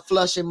that's not. I'm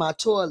flushing my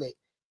toilet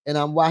and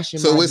I'm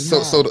washing my hands.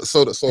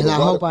 And I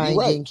hope I ain't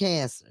getting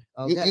cancer.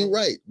 Okay? You're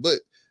right,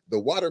 but the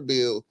water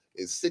bill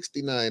is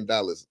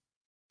 $69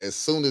 as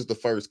soon as the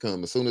first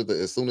come. As soon as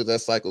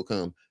that cycle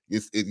come,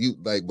 You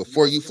like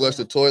before you flush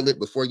the toilet,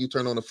 before you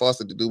turn on the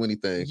faucet to do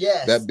anything.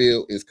 Yes. That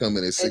bill is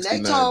coming at $69.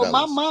 And they told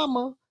my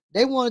mama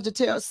they wanted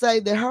to say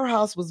that her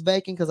house was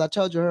vacant because I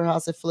told you her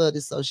house had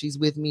flooded, so she's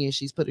with me and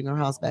she's putting her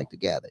house back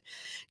together.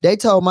 They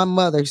told my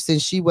mother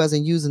since she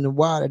wasn't using the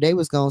water, they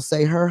was gonna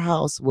say her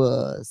house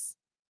was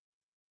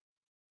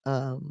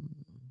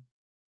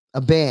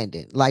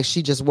abandoned, like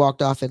she just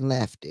walked off and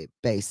left it,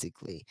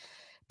 basically,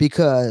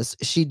 because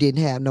she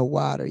didn't have no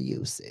water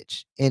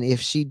usage. And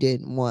if she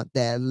didn't want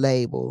that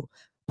label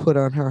put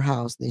on her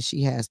house, then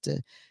she has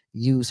to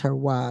use her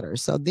water.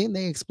 So then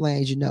they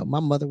explained, my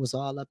mother was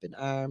all up in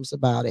arms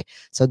about it.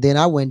 So then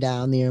I went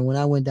down there, and when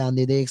I went down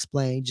there, they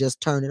explained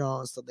just turn it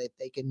on so that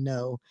they can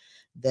know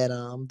that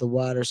the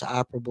water's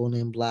operable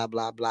and blah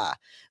blah blah.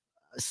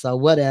 So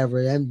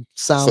whatever, and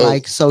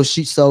so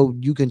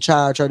you can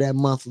charge her that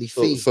monthly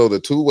fee. So the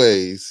two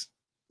ways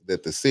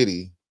that the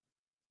city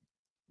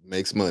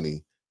makes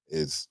money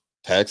is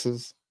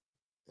taxes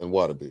and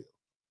water bill.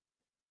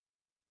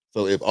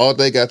 So if all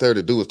they got there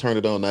to do is turn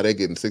it on, now they're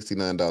getting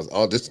 $69.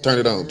 All just to turn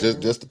it on,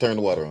 just to turn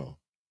the water on.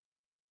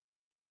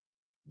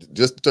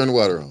 Just to turn the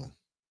water on.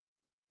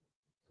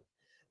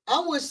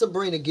 I'm with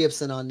Sabrina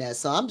Gibson on that,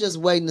 so I'm just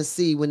waiting to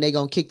see when they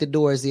gonna kick the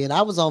doors in.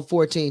 I was on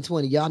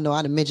 1420. Y'all know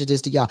I done mentioned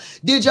this to y'all.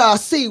 Did y'all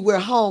see where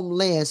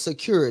Homeland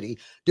Security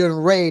done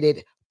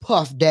raided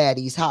Puff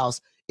Daddy's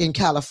house in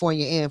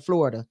California and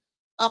Florida?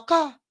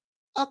 Okay.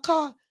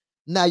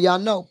 Now y'all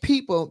know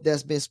people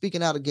that's been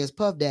speaking out against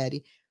Puff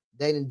Daddy,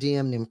 they done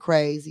damn them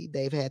crazy.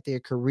 They've had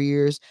their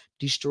careers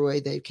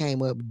destroyed. They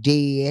came up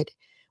dead.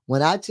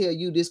 When I tell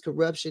you this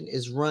corruption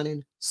is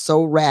running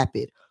so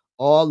rapid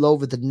all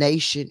over the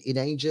nation, it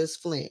ain't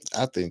just Flint.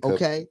 I think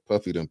okay.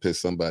 Puffy done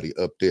pissed somebody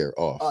up there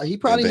off. He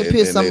probably done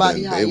pissed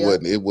somebody high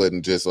up. It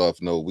wasn't just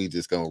off. No, we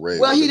just gonna raid.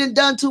 Well, he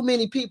done too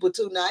many people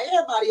too. Now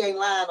everybody ain't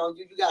lying on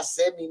you. You got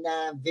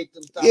 79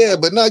 victims. Yeah,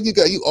 but now you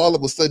all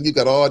of a sudden you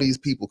got all these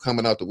people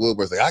coming out the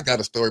woodwork. Like, I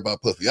got a story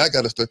about Puffy. I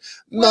got a story.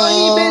 Well,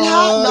 he been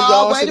hot.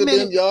 No, wait a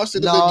minute. Y'all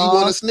should have been. You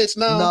want to snitch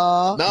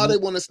now? Now they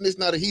want to snitch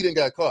now that he didn't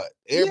got caught.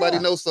 Everybody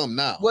knows something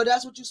now. Well,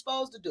 that's what you're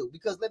supposed to do.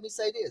 Because let me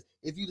say this: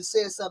 if you'd have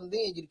said something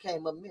then, you'd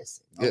came up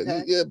missing.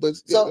 Okay?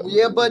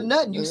 But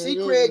nothing. You see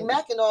Craig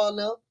Mack and all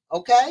them.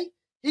 Okay,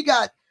 he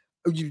got.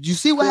 You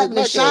see what happened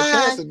to Shine?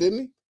 Cancer, didn't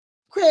he?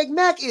 Craig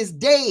Mack is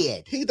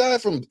dead. He died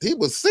from. He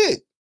was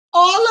sick.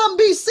 All of them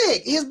be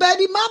sick. His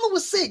baby mama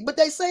was sick, but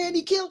they saying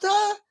he killed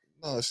her.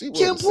 No, she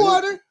Kim wasn't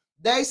Porter. Sick.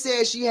 They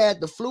said she had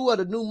the flu or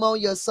the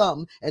pneumonia or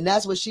something, and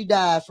that's what she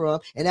died from.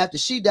 And after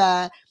she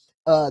died,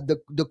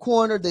 the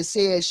coroner that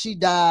said she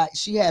died,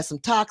 she had some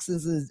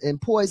toxins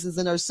and poisons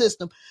in her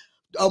system.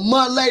 A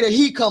month later,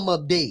 he come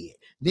up dead.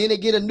 Then they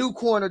get a new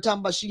coroner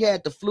talking about she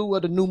had the flu or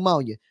the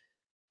pneumonia.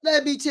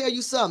 Let me tell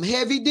you something.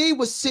 Heavy D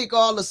was sick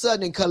all of a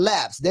sudden and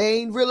collapsed. They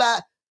ain't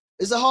realized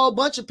there's a whole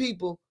bunch of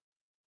people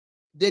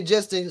that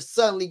just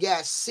suddenly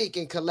got sick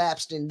and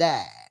collapsed and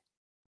died.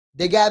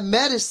 They got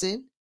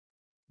medicine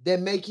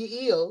that make you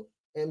ill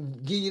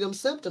and give you them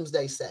symptoms,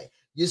 they say.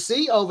 You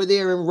see, over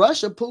there in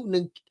Russia,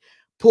 Putin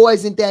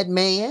poisoned that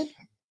man.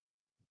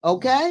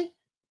 Okay?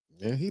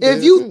 Yeah,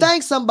 if you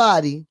think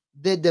somebody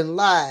that done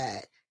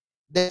lied,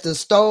 that done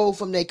stole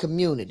from their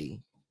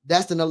community,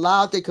 that's done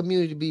allowed their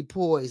community to be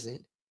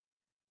poisoned,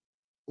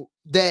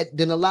 that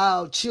done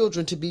allowed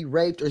children to be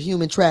raped or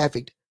human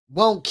trafficked,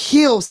 won't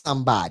kill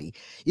somebody.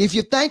 If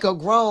you think a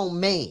grown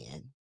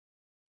man,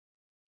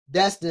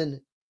 that's done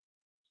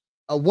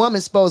a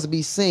woman supposed to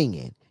be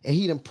singing, and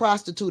he done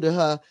prostituted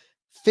her,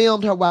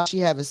 filmed her while she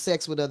having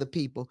sex with other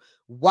people,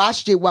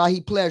 watched it while he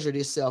pleasured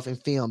himself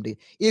and filmed it.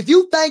 If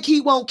you think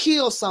he won't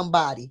kill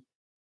somebody,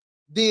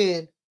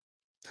 then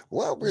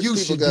why rich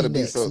people gotta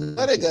be so?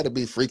 Why they gotta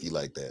be freaky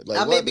like that? Like,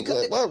 I mean,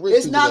 because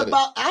it's not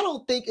about. I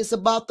don't think it's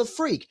about the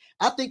freak.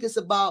 I think it's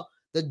about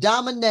the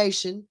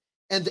domination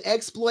and the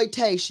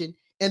exploitation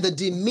and the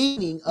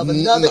demeaning of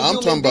another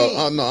human being.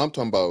 I'm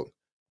talking about.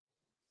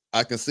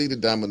 I can see the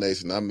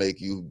domination. I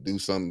make you do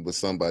something with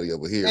somebody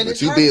over here,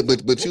 but you did,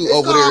 but you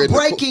over there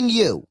breaking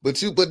you. I'm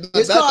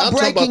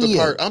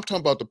talking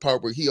about the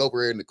part where he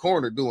over there in the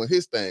corner doing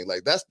his thing.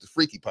 Like that's the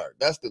freaky part.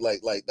 That's the like.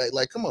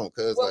 Come on,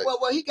 cuz.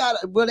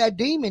 Well, that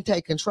demon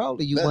take control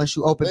of you once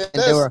you open that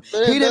door.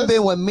 He done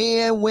been with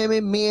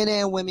men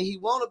and women. He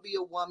want to be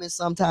a woman.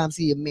 Sometimes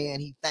he a man.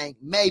 He think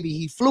maybe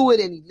he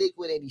fluid and he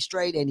liquid and he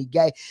straight and he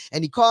gay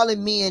and he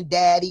calling men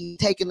daddy,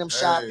 taking them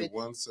shopping.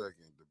 1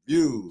 second. The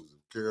views.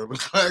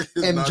 Clack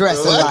and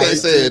dressing like I ain't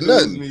said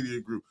nothing. Media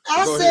group.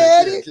 I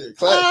said it.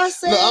 I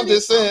said no, I'm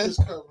just saying.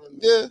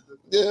 Yeah.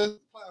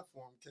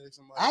 Platform,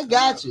 I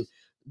got you.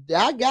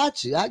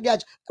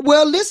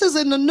 Well, this is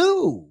in the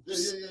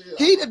news.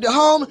 He did the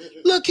home.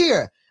 Look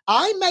here.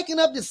 I ain't making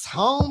up this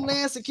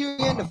Homeland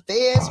Security and the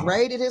feds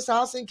raided his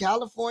house in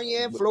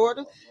California and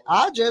Florida.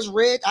 I just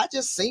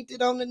seen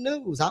it on the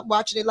news. I'm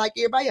watching it like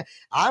everybody else.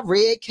 I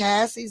read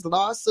Cassie's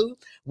lawsuit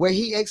where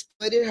he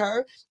exploited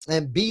her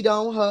and beat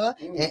on her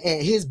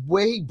and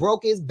where he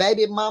broke his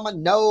baby mama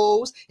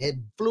nose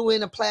and flew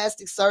in a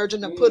plastic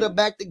surgeon and put her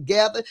back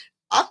together.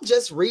 I'm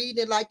just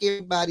reading it like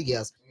everybody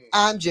else.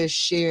 I'm just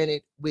sharing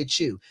it with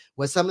you.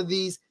 When some of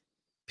these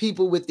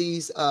people with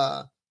these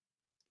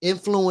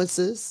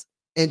influences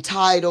and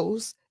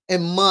titles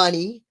and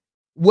money,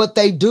 what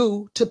they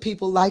do to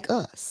people like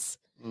us.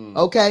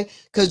 Okay?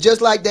 Because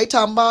just like they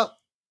talking about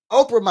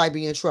Oprah might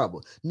be in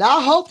trouble. Now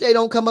I hope they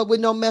don't come up with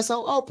no mess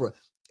on Oprah.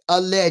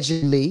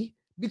 Allegedly,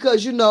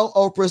 because you know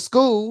Oprah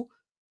school,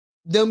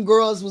 them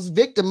girls was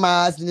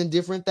victimized and then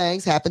different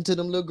things happened to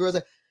them little girls.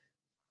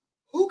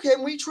 Who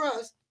can we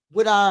trust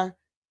with our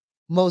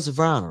most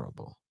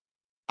vulnerable?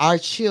 Our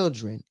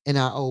children and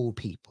our old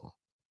people.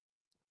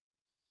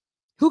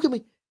 Who can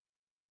we?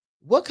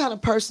 What kind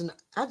of person?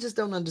 I just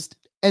don't understand.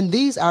 And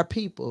these are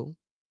people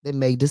that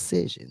make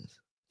decisions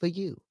for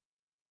you.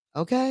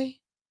 Okay?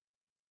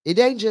 It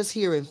ain't just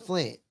here in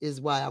Flint,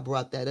 is why I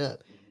brought that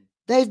up.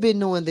 They've been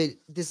knowing that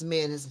this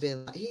man has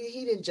been,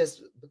 he didn't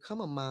just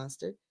become a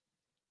monster.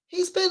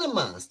 He's been a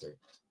monster.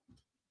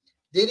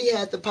 Did he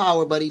have the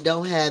power, but he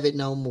don't have it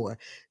no more.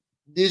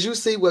 Did you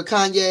see what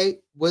Kanye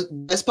was?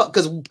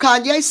 Because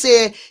Kanye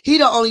said he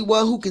the only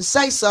one who can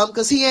say something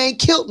because he ain't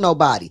killed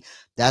nobody.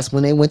 That's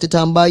when they went to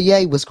talking about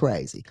Ye was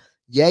crazy.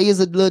 Ye is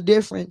a little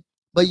different,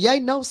 but Ye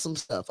knows some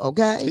stuff,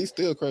 okay? He's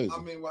still crazy.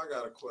 I mean, I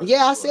got a question.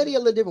 Yeah, I said he a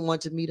little different.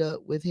 Want to meet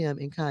up with him,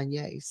 and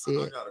Kanye said,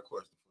 I got a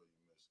question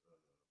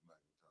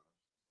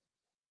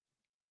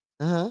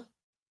for you, uh-huh.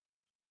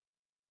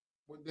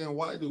 Well, then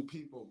why do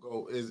people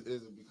go? Is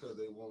it because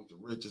they want the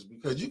riches?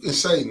 Because you can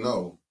say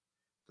no.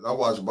 I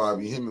watched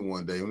Bobby Hemming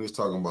one day when he was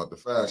talking about the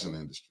fashion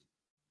industry.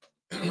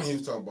 He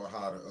was talking about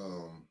how to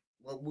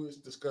what we was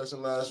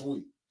discussing last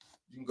week.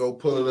 You can go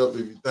pull it up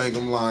if you think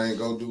I'm lying.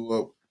 Go do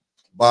up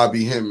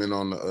Bobby Hemming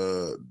on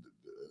the.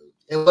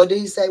 And what did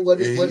he say? What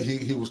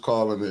he was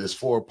calling it? It's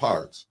 4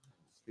 parts.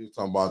 He was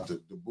talking about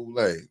the boule,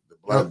 the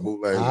black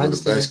boule,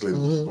 basically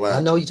black.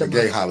 I know you talking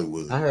gay about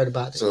Hollywood. I heard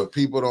about it. So if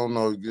people don't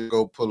know, you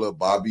go pull up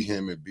Bobby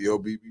Hemming,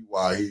 BOBBY.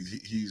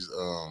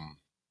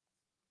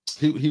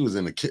 He was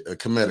in a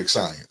comedic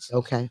science.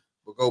 Okay.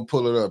 But go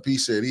pull it up. He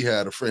said he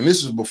had a friend.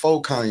 This was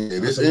before Kanye.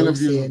 This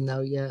interview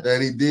that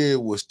he did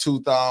was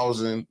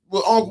 2000.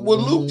 Well, what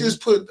Luke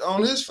just put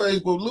on his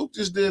Facebook, Luke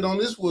just did on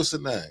this, what's the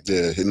name?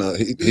 Yeah,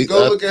 he go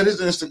look at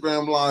his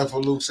Instagram live for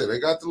Luke said. They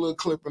got the little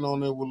clipping on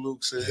there what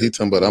Luke said. He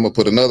talking about, I'm going to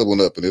put another one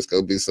up and it's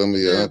going to be some of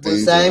your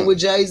aunties. Same with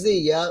Jay-Z,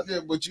 yeah. Yeah,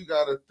 but you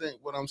got to think,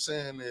 what I'm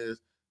saying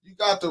is, you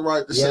got the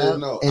right to say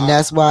no. And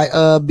that's why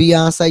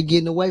Beyonce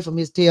getting away from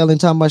his tail and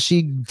talking about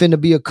she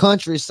finna be a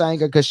country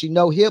singer because she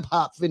know hip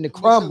hop finna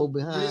crumble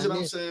behind. The reason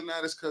I'm saying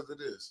that is because of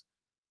this.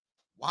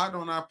 Why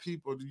don't our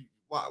people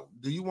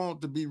do you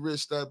want to be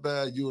rich that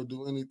bad? You'll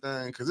do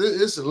anything because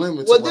it's a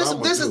limit. Well, to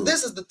what this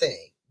is the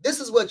thing. This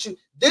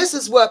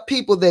is what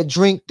people that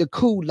drink the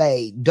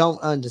Kool-Aid don't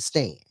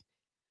understand.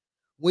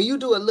 When you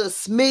do a little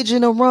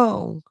smidgen of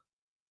wrong,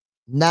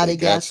 now they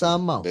got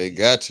something on. They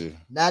got you.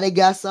 Now they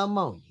got something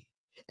on you.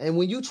 And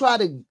when you try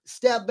to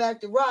step back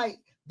to right,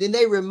 then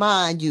they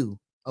remind you.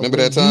 Remember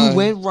that time you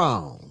went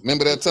wrong.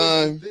 Remember that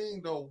time?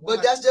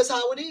 But that's just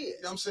how it is.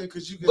 I'm saying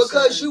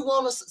because you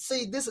want to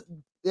see this,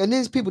 and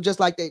these people just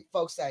like they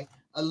folks say,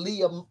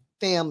 Aaliyah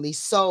family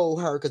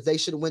sold her because they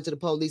should have went to the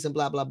police and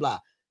blah blah blah.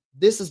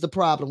 This is the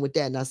problem with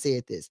that, and I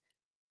said this.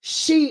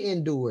 She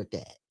endured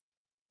that.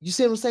 You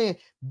see what I'm saying?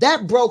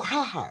 That broke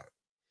her heart.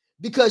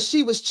 Because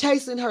she was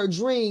chasing her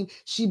dream.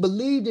 She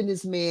believed in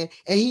this man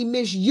and he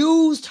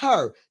misused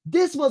her.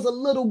 This was a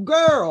little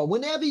girl.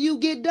 Whenever you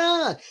get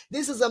done,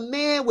 this is a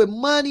man with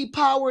money,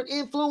 power, and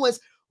influence,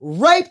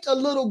 raped a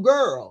little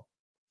girl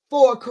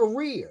for a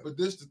career. But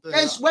this the thing.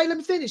 And wait, let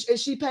me finish. And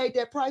she paid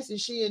that price and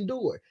she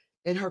endured.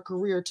 And her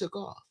career took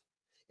off.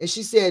 And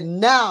she said,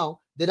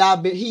 now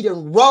that he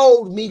done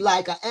rolled me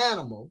like an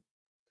animal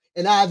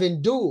and I've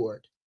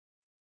endured,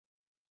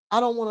 I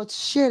don't want to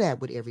share that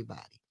with everybody.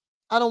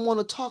 I don't want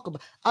to talk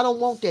about, I don't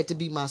want that to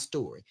be my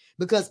story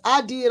because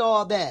I did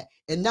all that.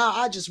 And now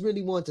I just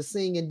really want to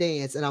sing and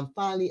dance. And I'm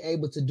finally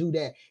able to do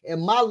that.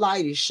 And my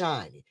light is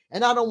shining.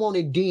 And I don't want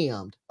it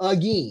dimmed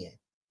again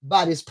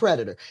by this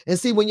predator. And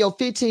see, when your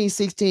 15,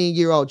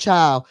 16-year-old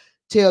child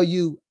tell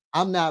you,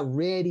 I'm not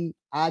ready,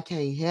 I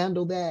can't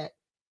handle that,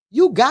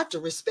 you got to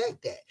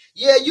respect that.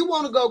 Yeah, you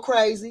want to go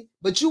crazy,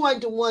 but you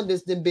ain't the one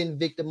that's been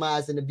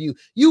victimized and abused.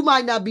 You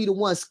might not be the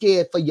one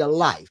scared for your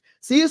life.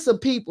 See, it's some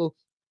people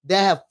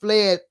that have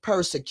fled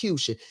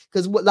persecution.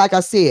 Because like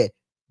I said,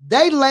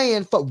 they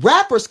laying for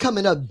rappers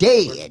coming up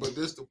dead. But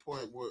this the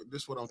point where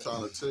this is what I'm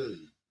trying to tell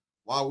you.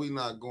 Why we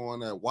not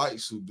going at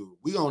whites who do it?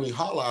 We only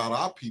holler out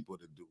our people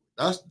to do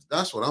it.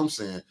 That's what I'm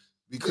saying.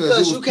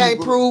 Because you can't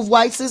prove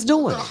whites is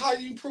doing it. How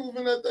you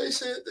proving that they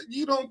said that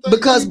you don't think?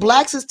 Because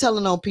blacks is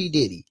telling on P.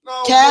 Diddy.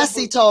 No,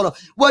 Cassie told him.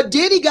 What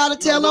Diddy got to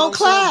tell on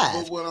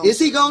Clive? Is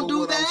he gonna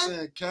do that? I'm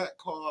saying, Cat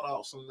called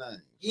out some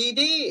names. He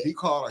did. He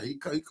called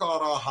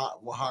out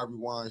Harvey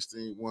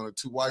Weinstein, one or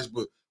two whites.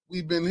 But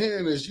we've been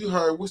hearing this. You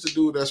heard what's the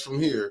dude that's from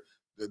here?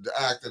 The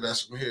actor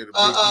that's from here. The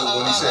big dude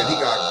when he said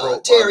he got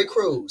groped. Terry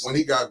Crews. When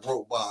he got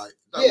groped by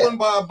that wasn't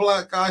by a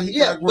black guy. He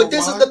got groped but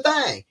this is the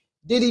thing.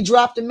 Did he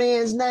drop the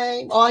man's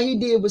name? All he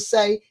did was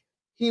say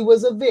he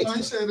was a No, victim.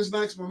 he said his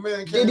next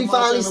man. Did he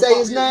finally say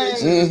his name?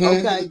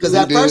 Okay, because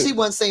at first he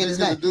wasn't saying his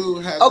name.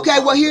 Okay,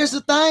 well, here's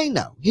the thing,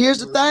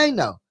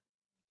 though.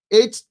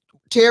 It's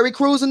Terry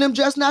Crews and them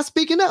just not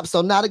speaking up,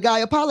 so not a guy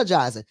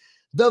apologizing.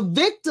 The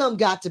victim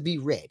got to be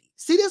ready.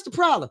 See, that's the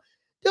problem.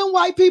 Them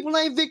white people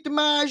ain't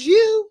victimized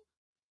you.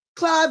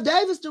 Clive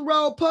Davis done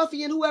rolled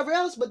Puffy and whoever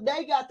else, but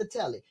they got to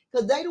tell it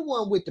because they the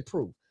one with the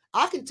proof.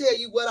 I can tell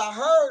you what I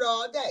heard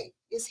all day.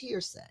 It's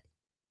hearsay.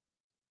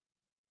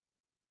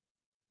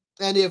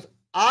 And if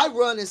I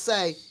run and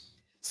say,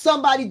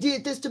 somebody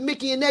did this to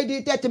Mickey and they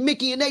did that to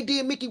Mickey and they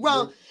did Mickey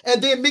wrong,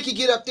 and then Mickey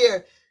get up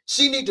there,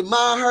 she need to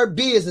mind her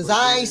business.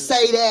 I ain't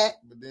say that.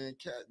 But then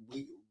Cat,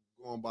 we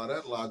going by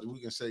that logic, we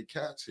can say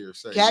Cat's here.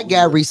 Cat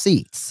got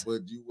receipts.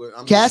 But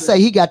Cat say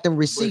he got them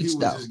receipts,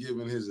 though. He was though. just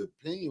giving his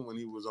opinion when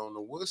he was on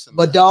the whistle.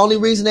 But the only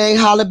reason they ain't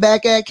holler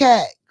back at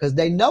Cat, because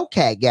they know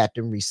Cat got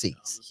them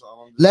receipts.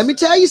 Let me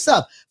tell you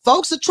something.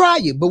 Folks will try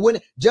you, but when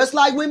just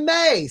like when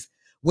Mays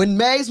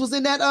was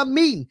in that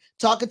meeting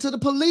talking to the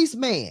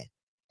policeman,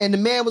 and the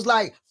man was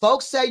like,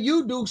 folks say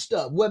you do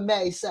stuff. What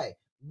Mays say?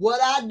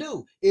 What I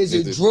do? Is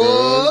it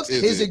drugs?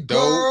 Is it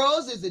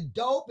girls? Is it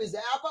dope? Is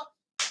it alcohol?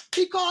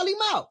 He called him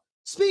out.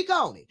 Speak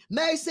on it.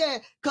 May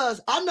said,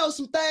 cause I know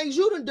some things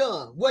you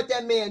done. What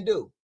that man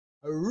do?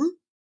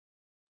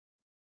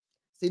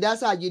 See,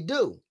 that's how you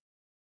do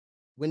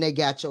when they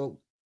got your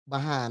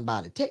behind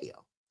by the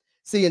tail.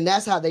 See, and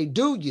that's how they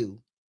do you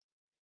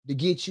to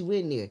get you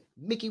in there.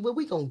 Mickey, well,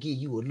 we gonna give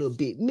you a little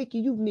bit. Mickey,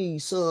 you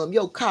need some.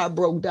 Your car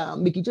broke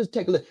down. Mickey, just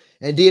take a look.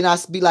 And then I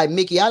be like,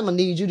 Mickey, I'm gonna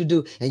need you to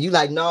do. And you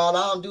like, no, I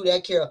don't do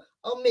that, Carol.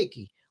 Oh,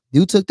 Mickey,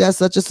 you took that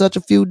such and such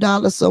a few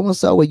dollars, so and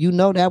so, and you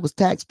know that was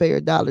taxpayer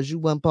dollars. You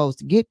wasn't supposed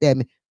to get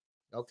that.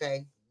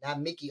 Okay, now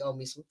Mickey owe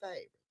me some favor.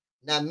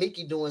 Now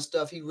Mickey doing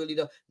stuff he really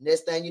don't.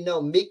 Next thing you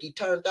know, Mickey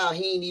turned out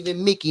he ain't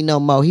even Mickey no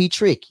more. He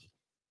tricky.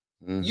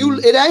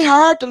 It ain't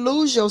hard to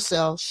lose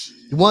yourself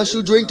once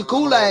you drink the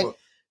Kool-Aid.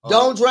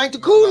 Don't drink the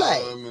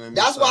Kool-Aid.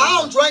 That's why I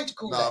don't drink the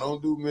Kool-Aid. No,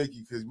 don't do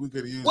Mickey because we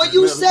could have used. Well,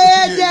 you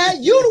said that.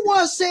 You the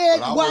one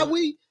said why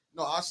we.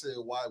 No, I said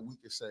why we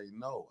could say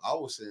no. I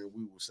was saying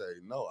we would say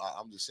no.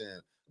 I'm just saying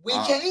we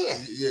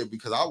can. Yeah,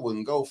 because I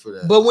wouldn't go for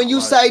that. But when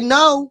you say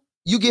no,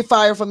 you get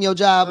fired from your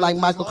job like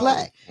Michael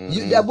Clack.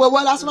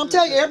 Well, that's what I'm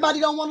telling you. Everybody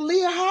don't want to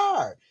live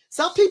hard.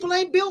 Some people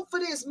ain't built for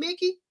this,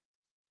 Mickey.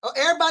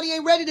 Everybody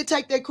ain't ready to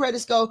take their credit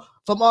score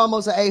from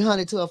almost an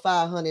 800 to a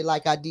 500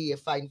 like I did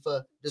fighting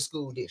for the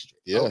school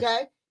district. Yeah.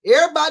 Okay?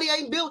 Everybody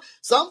ain't built.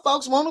 Some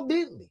folks want a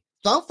Bentley.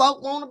 Some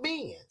folks want a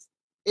Benz.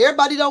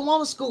 Everybody don't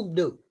want a Scoop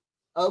Doo.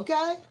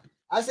 Okay?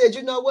 I said,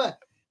 you know what?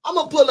 I'm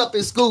going to pull up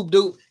in Scoop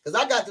Doo because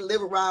I got to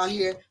live around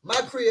here.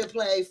 My crib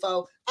played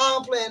for. I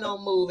don't plan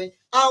on moving.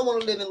 I don't want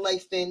to live in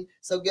Lake Finn.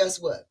 So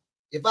guess what?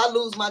 If I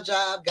lose my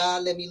job,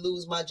 God let me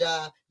lose my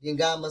job, then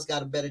God must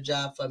got a better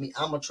job for me.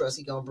 I'm going to trust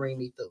he going to bring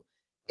me through.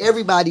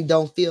 Everybody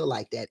don't feel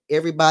like that.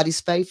 Everybody's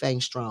faith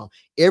ain't strong.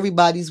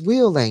 Everybody's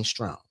will ain't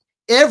strong.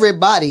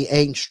 Everybody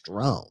ain't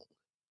strong.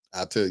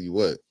 I'll tell you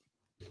what,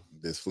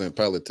 this Flint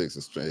politics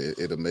is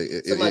it'll make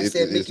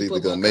it's either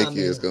gonna make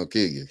you or it's gonna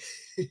kill you.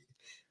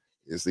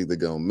 It's either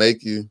gonna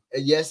make you.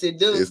 Yes, it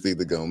do. It's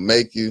either gonna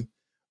make you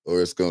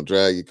or it's gonna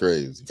drive you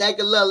crazy. Take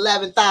a little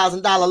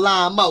 $11,000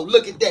 lawnmower.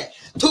 Look at that.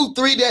 2,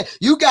 3 that.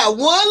 You got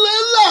one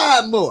little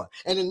lawnmower.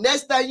 And the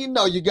next thing you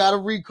know, you got a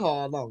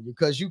recall on you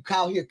because you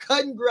out here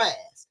cutting grass.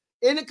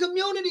 In the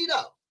community,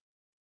 though.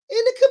 In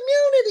the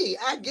community.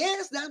 I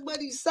guess that's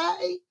what he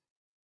say.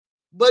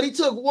 But he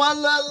took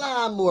one little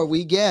lawnmower,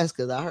 we guess,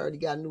 because I heard he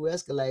got a new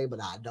Escalade,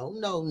 but I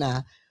don't know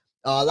now.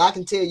 All I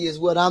can tell you is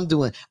what I'm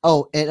doing.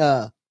 Oh,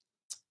 and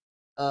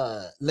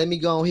let me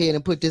go ahead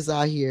and put this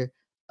out here.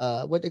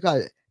 What they call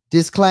it?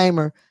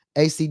 Disclaimer.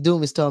 AC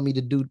Doomis told me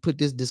to put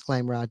this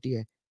disclaimer out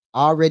there.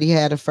 I already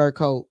had a fur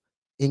coat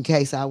in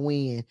case I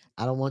win.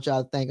 I don't want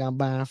y'all to think I'm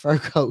buying fur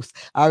coats.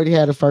 I already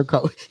had a fur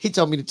coat. He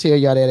told me to tell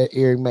y'all that at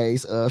Eric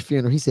May's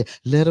funeral. He said,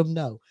 let him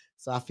know.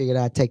 So I figured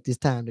I'd take this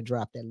time to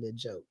drop that little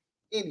joke.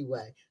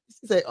 Anyway,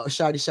 he said, oh,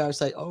 Shardy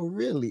say, oh,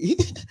 really?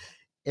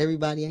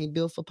 Everybody ain't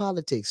built for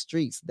politics.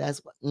 Streets.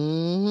 That's what.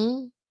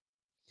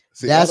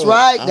 See, that's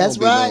right. That's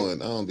right. I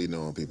don't be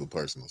knowing people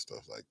personal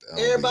stuff like that.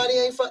 Everybody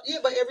ain't fun. Yeah,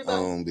 but everybody.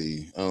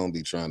 I don't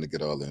be trying to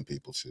get all in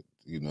people shit.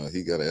 You know,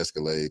 he got an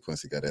Escalade.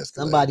 Quincy got an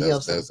Escalade. Somebody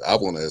else. I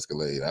want an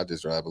Escalade. I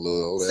just drive a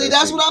little old. See,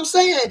 that's what I'm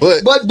saying.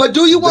 But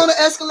do you want to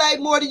Escalade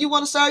more than you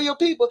want to serve your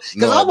people?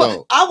 Because I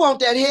want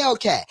that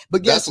Hellcat.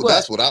 But guess what?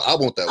 That's what I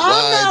want. That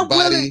wide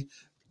body.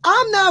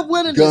 I'm not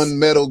willing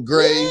gunmetal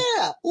gray.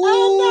 Yeah, ooh,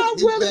 I'm not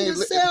willing to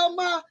sell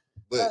my.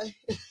 But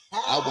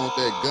I want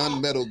that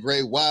gunmetal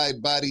gray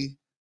wide body.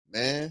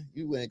 Man,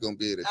 you ain't gonna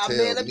be able to tell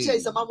me. Let me tell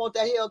you something. I want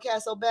that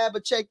Hellcat so bad,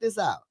 but check this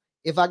out.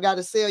 If I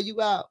gotta sell you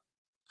out,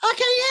 I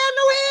can't have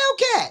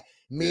no Hellcat.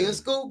 Me and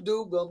Scoop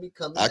Doo gonna be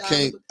coming. I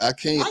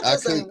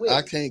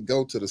can't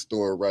go to the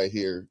store right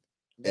here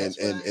and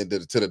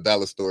to the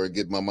dollar store and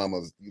get my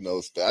mama's,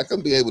 stuff. I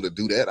couldn't be able to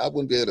do that. I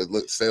wouldn't be able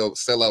to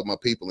sell out my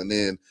people and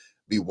then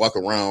be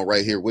walking around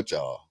right here with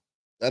y'all.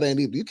 That ain't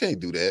even, you can't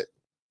do that.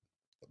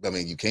 I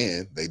mean, you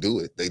can. They do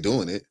it. They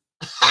doing it.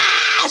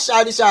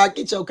 Shawty, Shawty,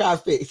 get your car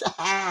fixed.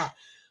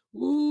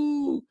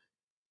 Woo.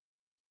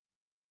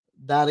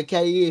 Donna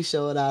K is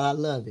showing out. I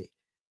love it.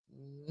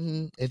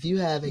 If you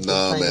haven't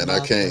No, complained man, I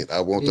about can't.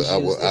 I want the.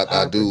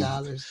 I do.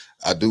 dollars,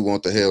 I do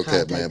want the Hellcat,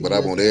 contact man, the but I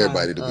U.S. want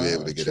everybody Department to be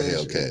able to of get a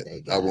Treasury. Hellcat.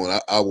 They I got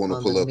want. I want to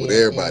on pull the up with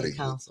Mayor Paying everybody.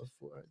 Council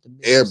for the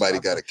Everybody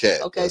got a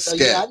cat, Okay, a so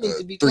yeah, I scat, need a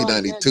to be calling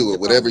that 392, or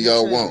whatever Department of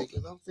y'all Treasury want.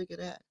 because I'm sick of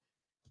that.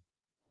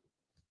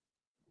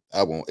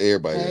 I want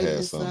everybody to Hey, have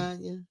Miss something.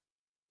 Sonia.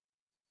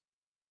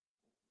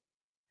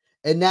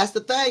 And that's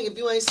the thing. If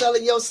you ain't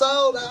selling your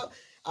soul out,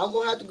 I'm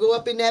gonna have to go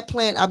up in that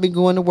plant. I've been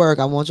going to work.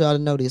 I want y'all to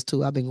know this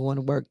too. I've been going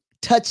to work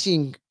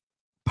touching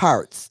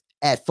parts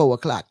at 4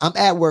 o'clock. I'm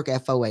at work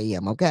at 4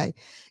 a.m. Okay.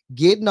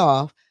 Getting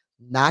off,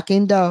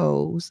 knocking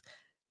doors,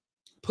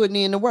 putting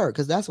in the work,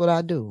 because that's what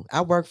I do.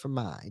 I work for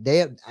mine.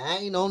 I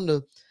ain't on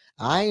the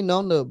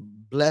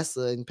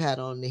blesser and pat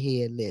on the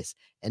head list.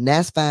 And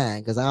that's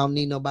fine, because I don't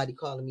need nobody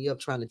calling me up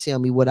trying to tell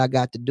me what I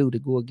got to do to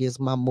go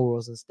against my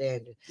morals and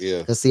standards. Yeah.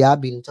 Because see,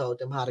 I've been told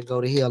them how to go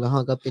to hell and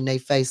hung up in their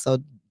face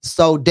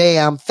so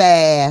damn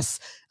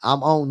fast.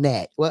 I'm on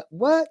that.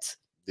 What?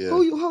 Yeah.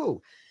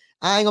 Who?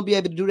 I ain't gonna be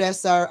able to do that,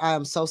 sir. I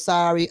am so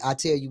sorry. I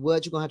tell you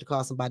what, you're gonna have to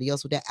call somebody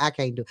else with that. I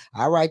can't do.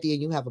 All right,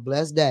 then, you have a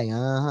blessed day.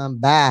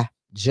 Bye.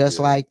 Just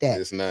like that.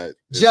 It's not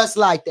just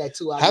like that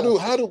too. But I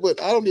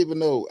don't even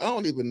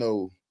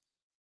know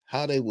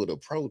how they would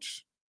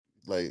approach.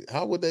 Like,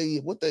 how would they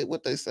what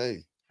they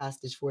say?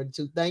 Hostage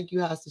 42. Thank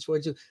you, Hostage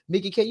 42.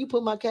 Mickey, can you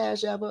put my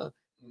cash app up?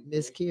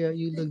 Miss Kira,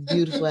 you look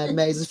beautiful at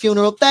Maze's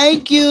funeral.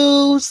 Thank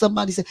you.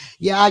 Somebody said,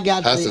 yeah, I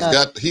got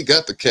he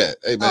got the cat.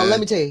 Hey, man. Oh, let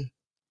me tell you.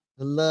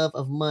 The love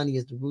of money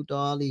is the root of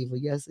all evil.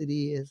 Yes, it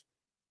is.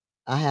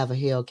 I have a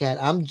Hellcat.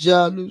 I'm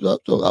jealous. I'm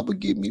gonna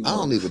give me one. I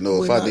don't even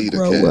know if I need a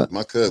cat. Up.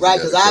 My cousin right,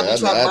 because I be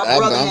trying. My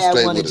brother I'm had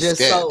straight one with and a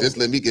just scat. sold. Just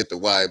let me get the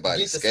wide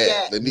body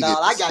scat. Let me get the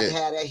I got scat. to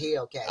have that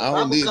Hellcat. I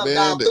don't need, come man.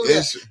 Down through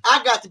that,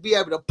 I got to be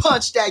able to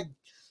punch that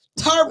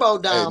turbo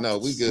down. Hey, no,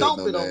 we good. Stomp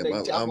no, it on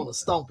man. there. I want to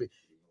stomp it.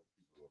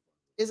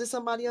 Is it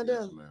somebody under?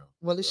 Yes,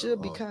 well, it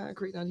should be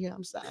concrete on here.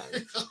 I'm sorry.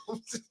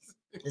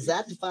 It's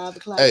after 5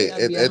 o'clock. Hey,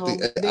 again,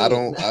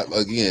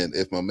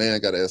 if my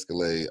man got an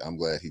Escalade, I'm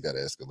glad he got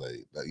an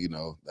Escalade. But,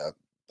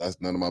 that's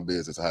none of my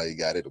business how he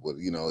got it. But,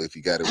 if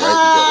he got it right,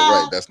 he got it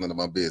right. That's none of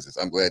my business.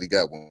 I'm glad he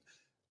got one.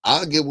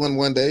 I'll get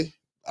one day.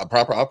 I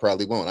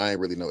probably won't. I ain't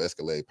really no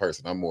Escalade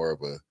person. I'm more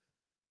of a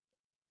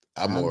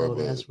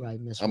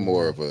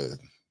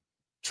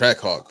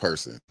Trackhawk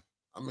person.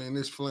 I mean,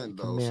 it's Flint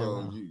though,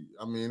 so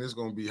it's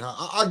gonna be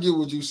high. I get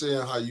what you're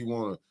saying, how you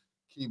want to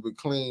keep it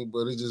clean,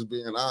 but it's just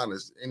being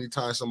honest.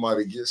 Anytime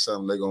somebody gets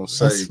something, they're gonna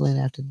say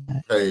after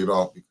that. Paid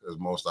off, because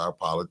most of our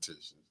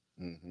politicians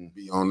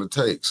be on the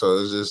take. So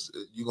it's just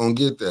you're gonna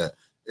get that.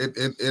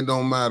 It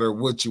don't matter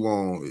what you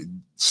want.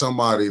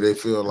 Somebody they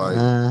feel like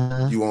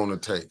you on the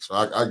take. So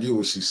I get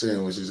what she's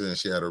saying when she's saying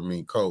she had her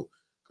mean coat,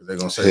 because they're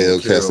gonna say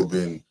Carol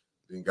been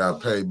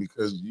got paid,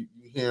 because you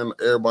hearing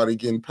everybody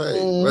getting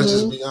paid. Let's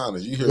just be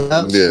honest. You hear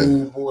from the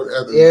school board,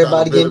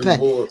 everybody getting paid.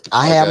 Board.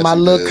 I have my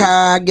little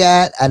car I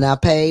got, and I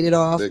paid it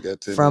off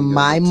from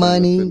my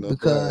money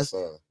because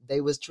they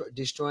was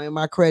destroying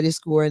my credit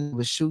score and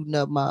was shooting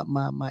up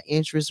my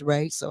interest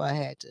rate. So I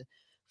had to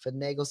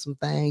finagle some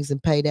things and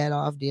pay that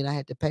off. Then I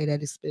had to pay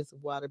that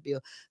expensive water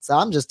bill. So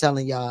I'm just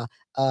telling y'all,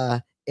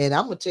 and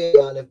I'm gonna tell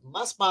y'all, if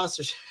my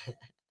sponsors,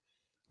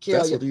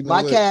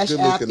 my cash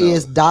app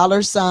is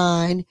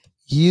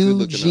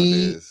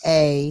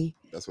 $UGA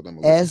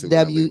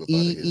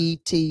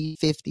SWEET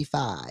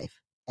 55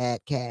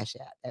 at Cash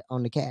App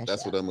on the Cash.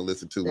 That's what I'm gonna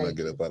listen to when I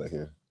get up out of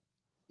here.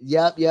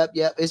 Yep.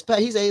 It's paid.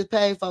 He said it's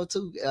paid for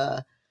too.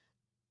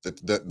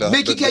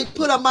 Mickey, can you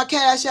put up my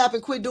Cash App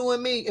and quit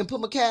doing me and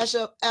put my Cash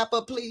app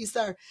up, please,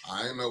 sir?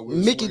 I ain't know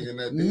Mickey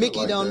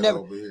like don't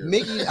never.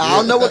 Mickey, I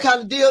don't know what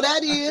kind of deal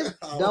that is.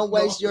 Don't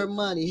waste your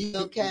money.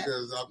 Hellcat,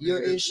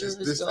 your insurance.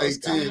 This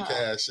 18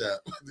 Cash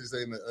App. This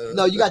ain't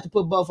no, you got to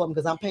put both of them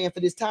because I'm paying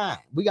for this time.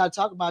 We got to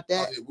talk about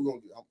that.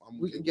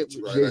 We can get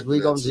you right. We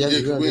gonna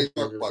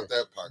talk about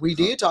that part. We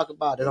did talk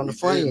about it on the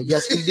front end.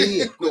 Yes, we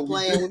did. Quit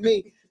playing with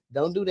me.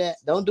 Don't do that.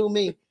 Don't do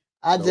me.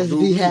 I just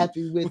be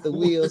happy with the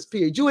wheels,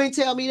 period. You ain't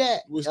tell me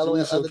that.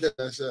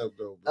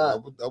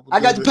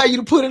 I got to pay you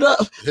to put it up.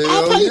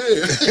 Hell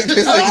yeah.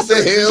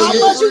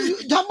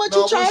 How much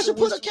you charge to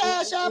put a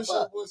Cash App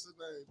up?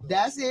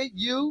 That's it.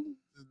 UGA.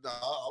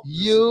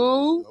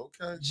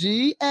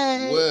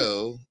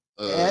 Well,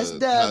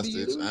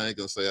 Hostage, I ain't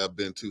gonna say I've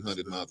been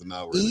 200 miles an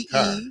hour in the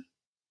car.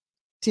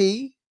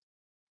 T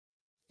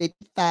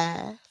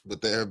 55.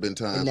 But there have been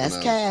times and that's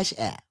when Cash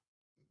App.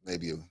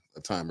 Maybe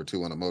a time or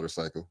two on a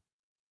motorcycle.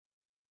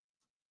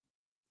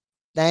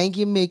 Thank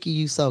you, Mickey.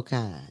 You so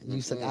kind.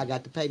 You said I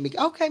got to pay Mickey.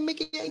 Okay,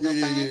 Mickey ain't no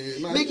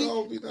fine. Mickey,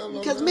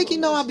 because Mickey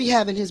know I be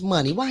having his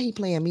money. Why he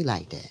playing me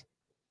like that?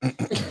 That's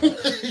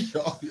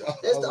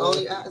the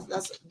only.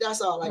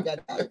 That's all I got.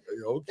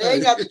 They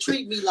ain't got to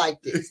treat me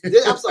like this.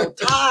 I'm so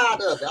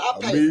tired of it. I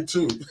pay. Me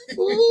too.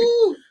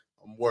 Ooh.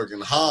 I'm working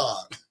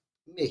hard.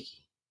 Mickey,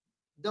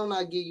 don't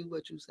I give you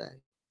what you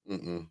say?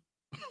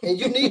 And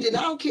you need it.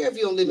 I don't care if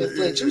you don't live in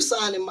Flint. You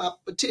signing my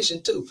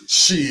petition too.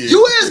 Shit.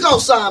 You is gonna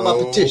sign my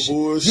petition.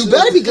 Bullshit. You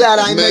better be glad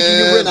I ain't making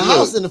you rent a look,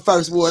 house in the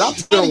first ward. I'm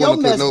don't telling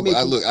want you, to put Mickey.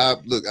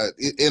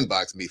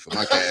 Inbox me for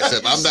my cash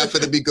app. I'm not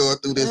finna be going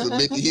through this with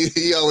Mickey.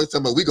 He always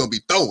talking about we gonna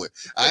be throwing.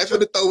 I ain't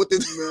finna throw with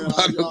this. Man,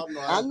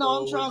 I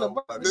know I'm trying to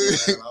work. I'll do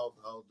nothing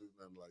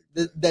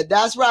like that.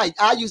 That's right.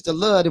 I used to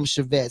love them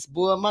Chevettes.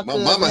 Boy, my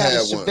cousin mama had a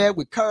had Chevette one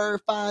with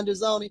curve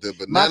finders on it. The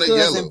My banana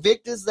cousin yellow.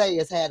 Victor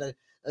Zayas had a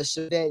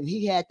Chevette, and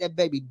he had that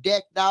baby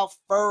decked out,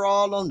 fur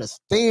all on the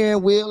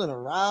steering wheel and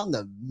around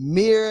the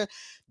mirror,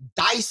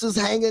 dices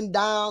hanging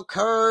down,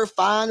 curve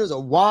finders, a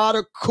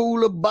water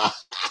cooler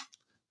box.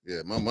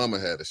 Yeah, my mama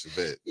had a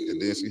Chevette,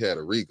 and then she had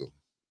a Regal.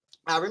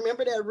 I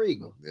remember that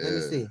Regal. Yeah. Let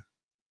me see.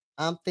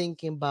 I'm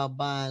thinking about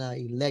buying an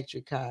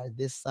electric car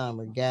this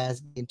summer.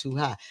 Gas getting too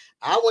high.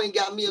 I went and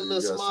got me a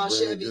little small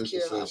Chevy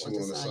Care. I want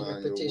to sign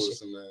your petition.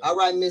 All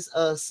right, Miss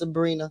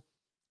Sabrina.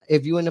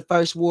 If you in the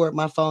first ward,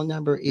 my phone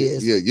number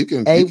is you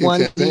can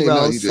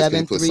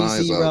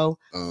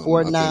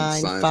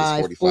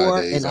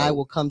 810-730-4954, and I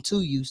will come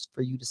to you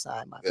for you to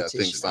sign my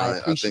petition. I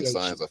think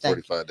signs are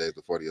 45 days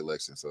before the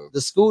election. So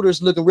the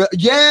scooter's looking real.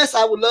 Yes,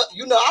 I would love.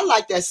 I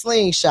like that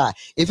slingshot.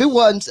 If it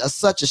wasn't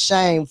such a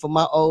shame for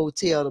my old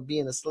tail to be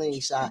in a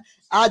slingshot,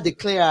 I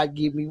declare I'd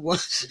give me one.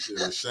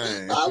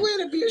 I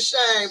wouldn't be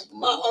ashamed.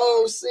 My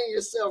old senior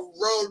self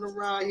rolling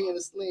around here in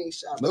a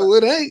slingshot. No,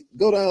 it ain't.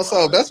 Go down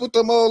south. That's what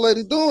them old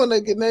ladies doing.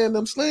 They getting in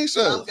them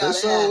slingshots. They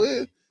sure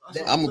is.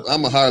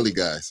 I'm a Harley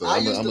guy, so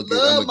I'm gonna get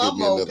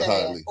me another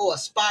Harley or a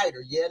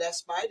Spider. Yeah, that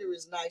Spider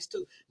is nice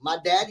too. My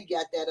daddy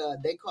got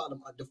that. They call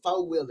them the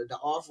 4-wheeler, the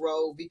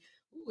off-road.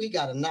 He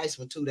got a nice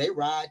one too. They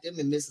ride them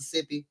in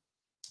Mississippi,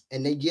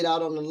 and they get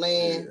out on the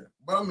land. Yeah.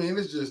 But I mean,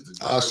 it's just.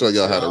 I'll show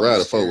y'all how to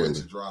ride a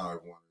 4-wheeler.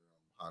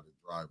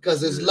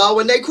 Because it's low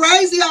and they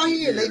crazy out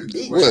here. Yeah,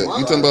 what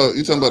you talking about?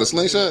 You talking about a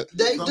slingshot?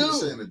 They do. I'm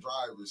saying the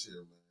drivers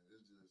here,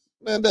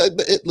 man.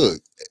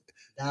 Look.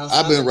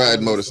 I've been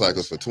riding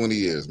motorcycles for 20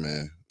 years,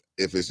 man.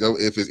 If they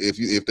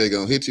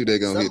gonna hit you, they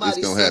gonna hit. It's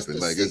gonna happen.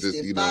 Like it's just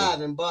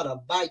and bought a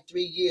bike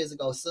 3 years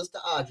ago, Sister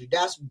Audrey.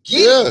 That's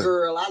it,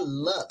 girl. I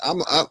love it.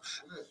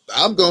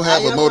 I'm gonna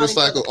have a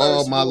motorcycle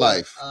all my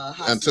life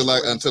until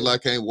I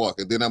can't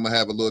walk, and then I'm gonna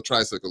have a little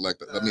tricycle like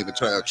a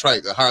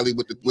Harley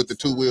with the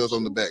 2 wheels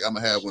on the back. I'm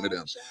gonna have one of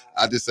them.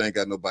 I just ain't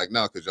got no bike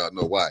now because y'all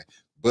know why.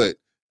 But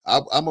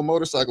I'm a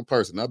motorcycle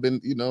person. I've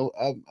been,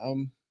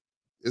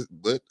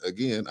 but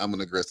again, I'm an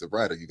aggressive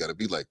rider. You got to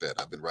be like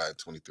that. I've been riding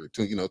 20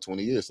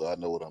 years, so I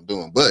know what I'm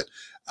doing. But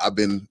I've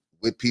been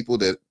with people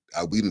that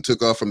we done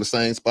took off from the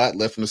same spot,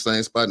 left from the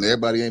same spot, and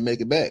everybody ain't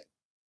make it back.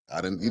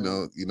 I didn't,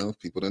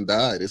 people done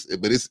died.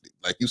 But it's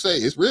like you say,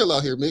 it's real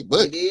out here, Mick.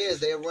 But it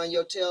is. They'll run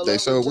your tail. They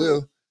sure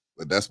will.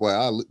 But that's why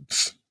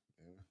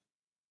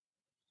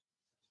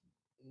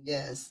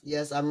Yes.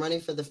 I'm running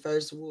for the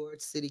first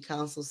ward city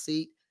council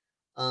seat,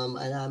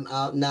 and I'm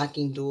out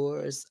knocking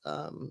doors.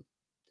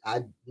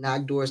 I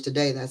knocked doors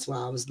today. That's why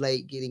I was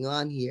late getting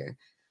on here.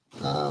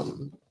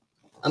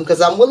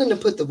 Because I'm willing to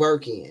put the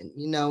work in,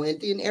 and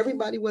then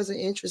everybody wasn't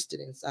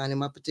interested in signing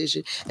my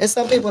petition. And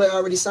some people that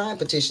already signed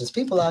petitions,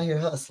 people out here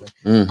hustling.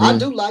 Mm-hmm. I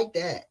do like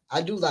that.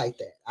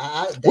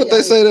 What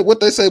they say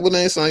when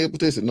they ain't sign your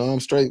petition? No, I'm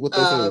straight. What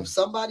they say?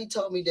 Somebody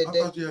told me that I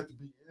thought you had to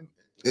be in.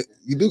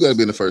 You do got to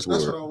be in the first ward.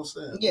 That's what I was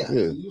saying. Yeah.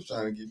 You was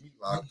trying to get me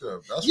locked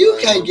up. You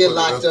can't get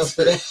locked up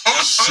for that.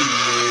 Shit,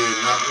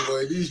 not the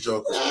way these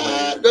jokers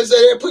play. They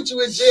say they put you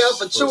in jail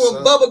for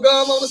chewing bubble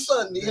gum on a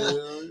Sunday.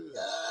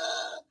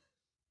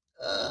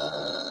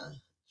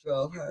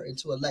 Drove her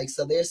into a lake.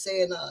 So they're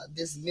saying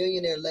this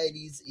millionaire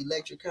lady's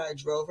electric car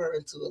drove her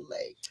into a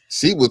lake.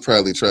 She would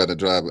probably try to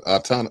drive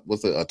autonomous.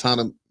 What's the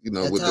autonomous? With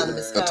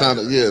the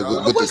autonomous. Yeah,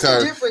 with the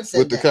car.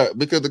 With the car,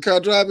 because the car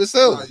drives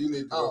itself. No, you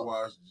need to go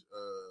watch.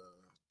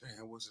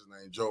 What's his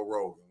name? Joe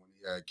Rogan, when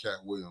he had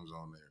Cat Williams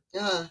on there.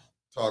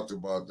 Talked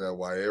about that.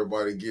 Why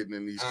everybody getting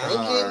in these cars?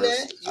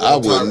 I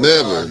would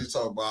never. You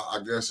talk about. I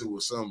guess it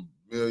was some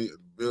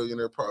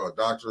billionaire, probably a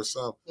doctor or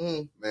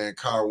something. Man,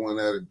 car went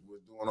at it.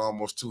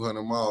 Almost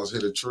 200 miles,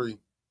 hit a tree,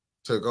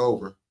 took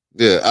over.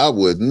 Yeah, I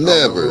would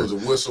never. It was a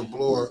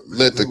whistleblower.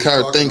 Let the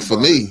car think for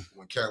me.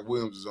 When Cat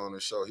Williams was on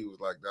the show, he was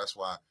like, "That's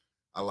why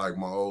I like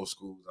my old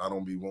schools. I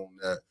don't be wanting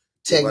that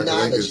technology.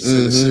 Like, they can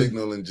send a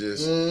signal and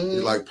just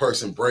like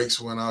person brakes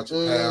went out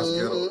your pass.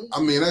 I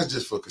mean, that's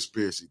just for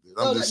conspiracy.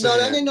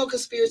 That ain't no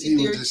conspiracy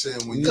theory. Just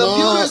saying when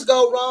computers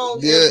go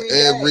wrong.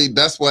 Every day.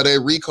 That's why they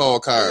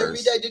recall cars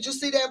every day. Did you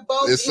see that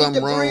boat? There's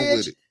something wrong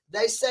with it.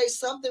 They say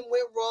something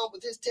went wrong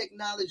with his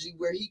technology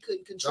where he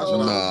couldn't control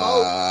the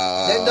boat.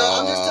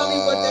 I'm just telling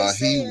you what they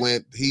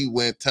said. He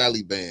went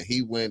Taliban.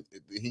 He went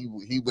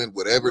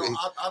whatever.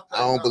 I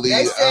don't believe.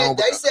 They said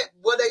they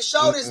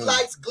showed his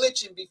lights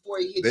glitching before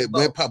he hit the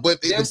boat.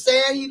 They're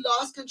saying he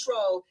lost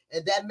control,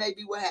 and that may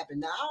be what happened.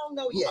 Now I don't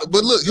know yet.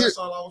 But look, that's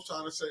all I was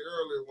trying to say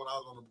earlier when I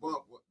was on the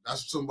bump.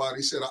 That's what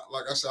somebody said.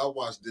 Like I said, I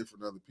watched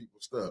different other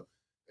people's stuff,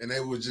 and they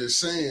were just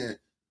saying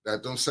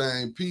that them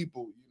same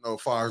people, you know,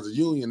 as far as the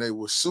union, they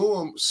were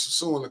suing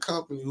the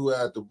company who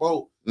had the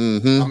boat.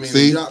 Mm-hmm. I mean,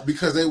 See?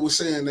 because they were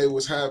saying they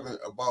was having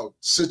about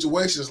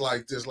situations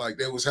like this, like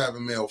they was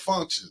having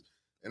malfunctions.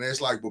 And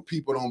it's like, but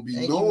people don't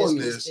be knowing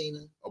this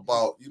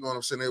about, you know what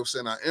I'm saying? They were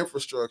saying our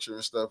infrastructure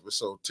and stuff is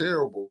so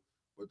terrible,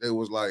 but they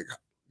was like,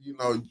 you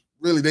know,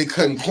 really they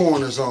cutting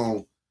corners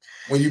on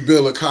when you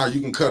build a car, you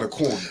can cut a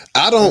corner.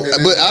 I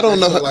don't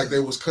know. Like they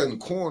was cutting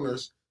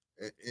corners.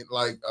 And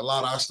like a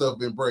lot of our stuff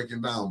been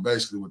breaking down,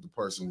 basically what the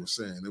person was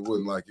saying. It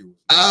wasn't like it was.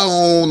 I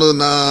don't know.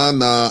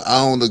 Nah.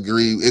 I don't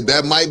agree.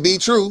 That might be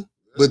true,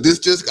 but this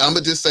I'm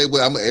gonna just say,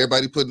 well,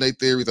 everybody putting their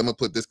theories. I'm gonna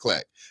put this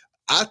Clack.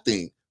 I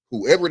think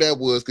whoever that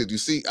was, because you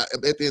see,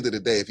 at the end of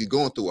the day, if you're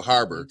going through a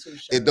harbor,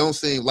 it don't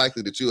seem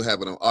likely that you'll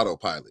have it on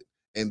autopilot.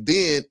 And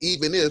then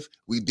even if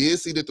we did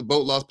see that the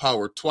boat lost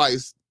power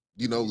twice,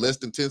 you know, less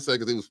than 10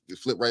 seconds, it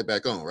flipped right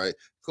back on, right?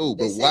 Cool.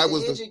 But why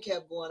was the engine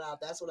kept going out?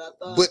 That's what I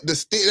thought. But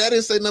that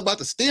didn't say nothing about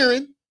the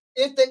steering.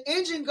 If the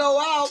engine go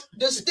out,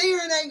 the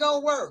steering ain't gonna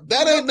work.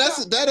 That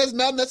is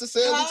not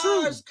necessarily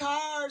true.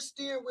 Cars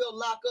steering wheel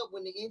lock up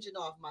when the engine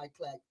off, my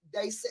Clack.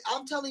 They said,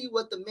 I'm telling you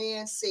what the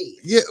man said.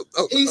 Yeah.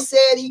 He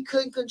said he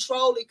couldn't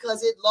control it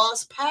because it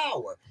lost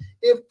power.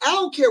 If I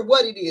don't care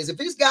what it is,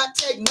 if it's got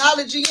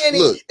technology in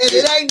it and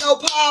it ain't no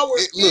power,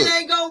 it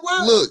ain't gonna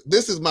work. Look,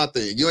 this is my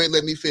thing. You ain't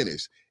let me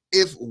finish.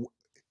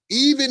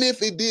 Even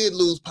if it did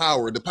lose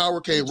power, the power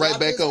came right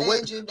back on.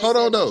 Wait, hold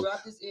on though.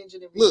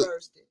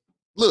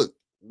 Look,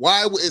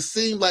 why would it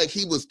seem like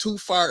he was too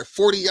far,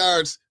 40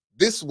 yards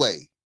this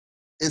way?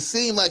 It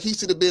seemed like he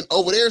should have been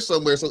over there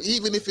somewhere. So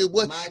even if it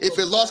was, if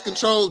it lost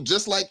control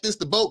just like this,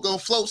 the boat gonna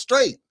float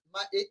straight.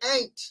 It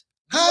ain't.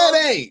 How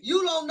it ain't?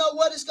 You don't know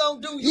what it's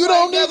gonna do. You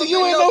don't never.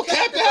 You ain't no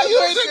captain.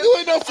 You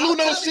ain't no flew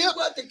no ship.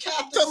 What the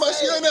captain talking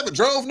about you ain't never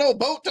drove no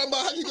boat. Talking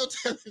about how you gonna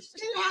tell me?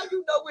 How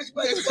you know which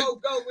way the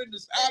boat go when the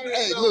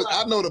hey, look,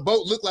 I know the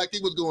boat looked like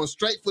it was going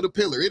straight for the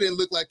pillar. It didn't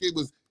look like it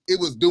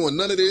was doing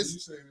none of this. You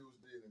saying it was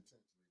dead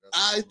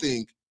intentionally? I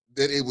think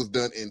that it was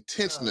done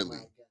intentionally.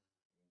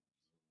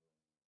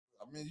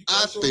 I mean,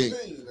 I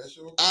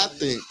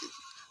think.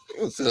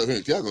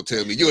 Y'all gonna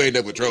tell me you ain't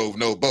never drove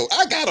no boat?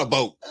 I got a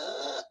boat.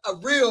 A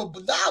real,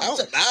 but it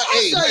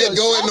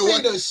go in the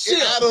water.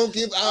 I don't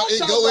give.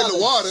 It go in the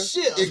water.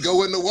 It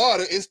go in the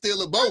water. It's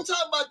still a boat. I'm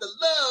talking about the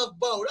love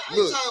boat.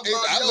 Look,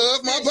 I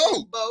love my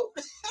boat.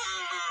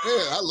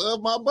 Yeah, I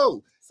love my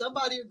boat.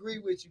 Somebody agree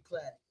with you,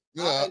 Clack.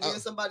 Yeah, and then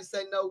somebody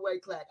say, no way,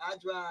 Clack. I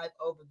drive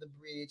over the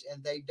bridge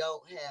and they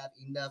don't have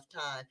enough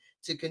time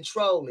to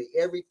control it.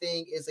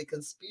 Everything is a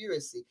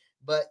conspiracy.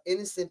 But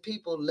innocent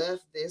people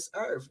left this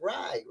earth.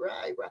 Right.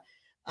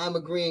 I'm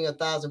agreeing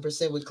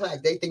 1,000% with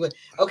Clack. They think,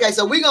 okay,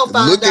 so we're gonna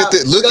find out.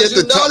 Look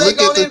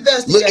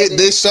at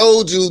they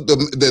showed you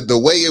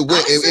the way it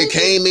went. It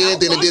came in,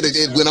 then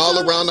it went all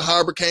around the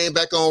harbor, came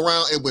back on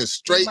around, and went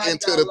straight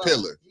into the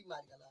pillar.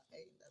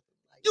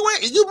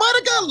 You might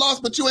have got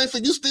lost, but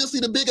you still see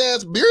the big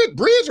ass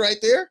bridge right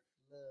there.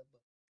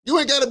 You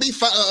ain't gotta be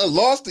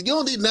lost. You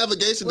don't need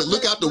navigation to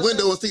look out the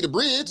window and see the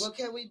bridge. Well,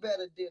 can we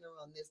bet a dinner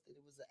on this that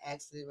it was an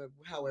accident or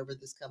however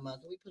this come out?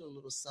 Can we put a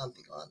little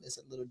something on this,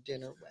 a little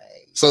dinner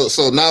way?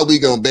 So now we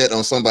gonna bet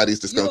on somebody's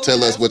that's gonna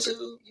tell us what.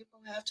 You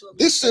don't have to.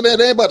 This shit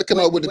ain't about to come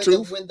out with the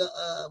truth. When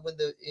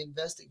the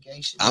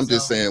investigation. I'm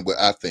just saying what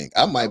I think.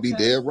 I might be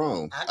dead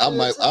wrong.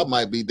 I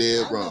might be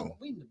dead wrong.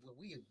 We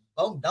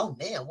don't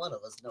damn one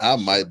of us know. I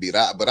might be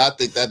that, but I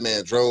think that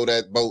man drove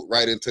that boat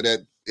right into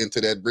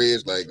that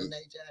bridge like.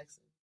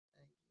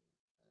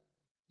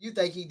 You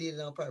think he did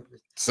it on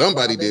purpose?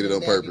 Somebody did it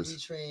on purpose. We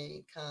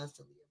train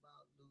constantly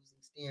about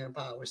losing steering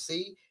power.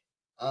 See,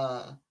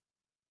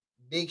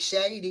 Big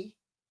Shady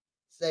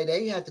say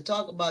they have to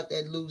talk about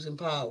that losing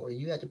power.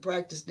 You have to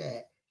practice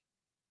that.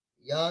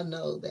 Y'all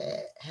know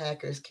that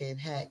hackers can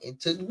hack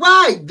into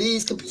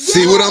these computers.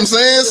 See what I'm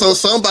saying? So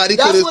somebody.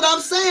 That's what I'm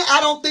saying. I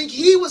don't think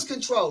he was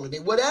controlling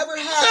it. Whatever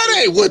happened.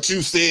 That ain't what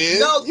you said.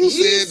 No, you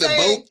said the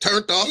boat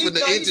turned off and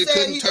the engine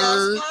couldn't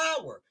turn.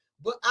 Power.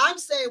 But I'm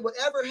saying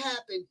whatever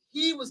happened,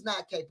 he was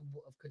not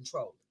capable of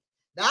controlling.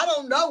 Now, I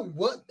don't know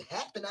what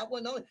happened. I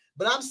wasn't on it.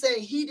 But I'm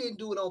saying he didn't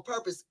do it on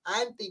purpose.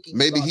 I'm thinking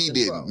maybe he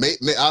didn't.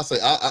 I'll say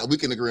we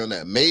can agree on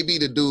that. Maybe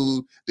the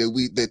dude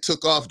that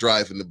took off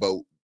driving the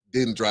boat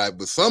didn't drive,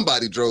 but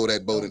somebody drove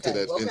that boat into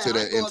that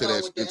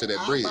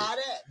bridge.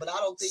 That, but I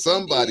don't think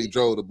somebody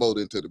drove the boat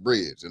into the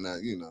bridge, and now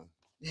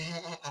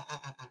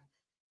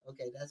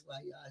Okay, that's why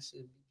y'all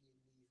shouldn't be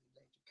getting these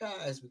electric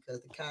cars,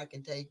 because the car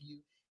can take you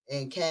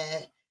and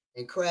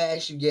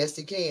crash you. Yes,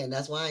 it can.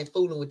 That's why I ain't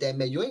fooling with that,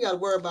 man. You ain't got to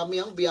worry about me.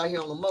 I'm gonna be out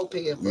here on the moped.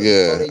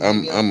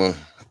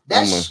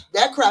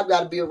 That crap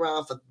got to be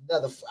around for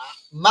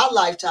my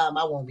lifetime.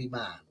 I won't be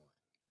mine.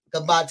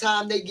 Because by the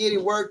time they get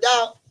it worked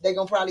out, they're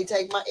gonna probably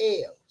take my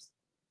L's.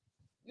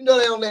 You know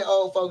they don't let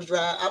old folks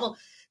drive.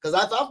 Because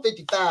if I'm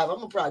 55, I'm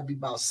gonna probably be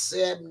about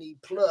 70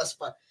 plus.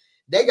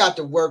 They got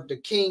to work the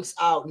kinks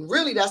out. And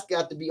really, that's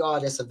got to be all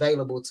that's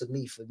available to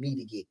me for me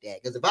to get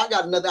that. Because if I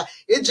got another,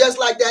 it's just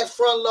like that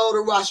front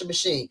loader washing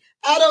machine.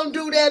 I don't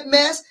do that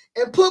mess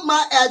and put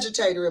my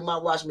agitator in my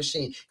washing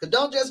machine. Because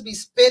don't just be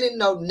spinning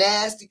no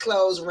nasty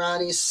clothes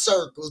around in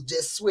circles,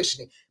 just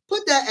swishing it.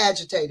 Put that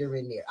agitator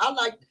in there.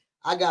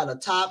 I got a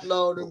top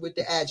loader with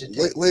the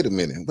agitator. Wait a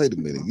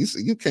minute. You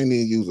say you can't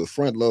even use a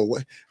front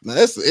load. Now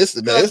it's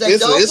a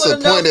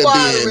point of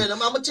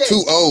being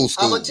too old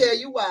school. I'm gonna tell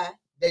you why.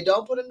 They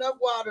don't put enough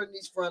water in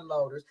these front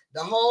loaders.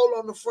 The hole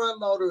on the front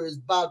loader is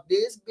about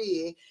this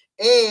big,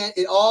 and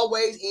it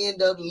always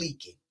end up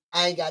leaking.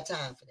 I ain't got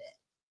time for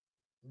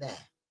that. Nah,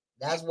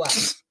 that's why.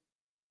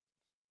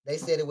 They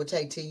said it would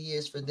take 10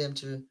 years for them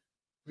to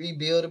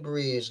rebuild a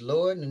bridge.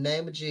 Lord, in the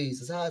name of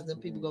Jesus, how is them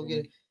people gonna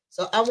get it?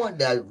 So I want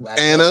that.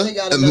 Anna,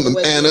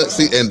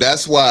 see, and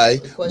that's why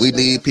we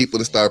need people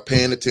to start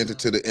paying attention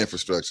to the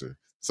infrastructure.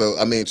 So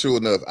I mean, true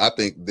enough, I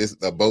think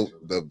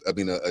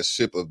a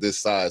ship of this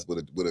size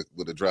would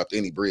have dropped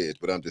any bridge.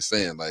 But I'm just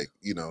saying, like,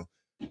 you know,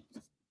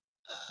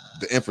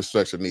 the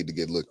infrastructure need to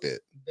get looked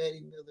at.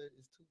 Betty Miller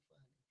is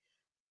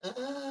too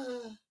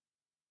funny.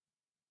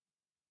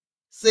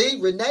 See,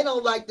 Renee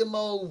don't like them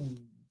old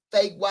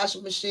fake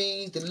washing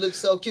machines that look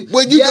so cute.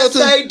 When you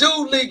they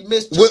do leak,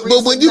 Mr.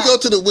 But when you go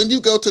to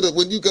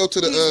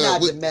the he's not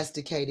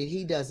domesticated.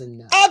 He doesn't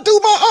know. I do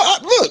my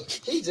look.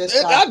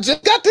 I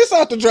just got this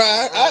out the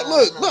dryer.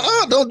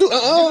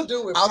 Don't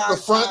do out the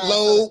front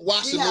load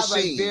washing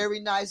machine. He have a very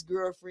nice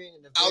girlfriend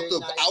and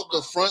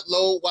the front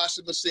load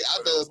washing machine.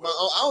 I does my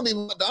own.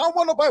 I don't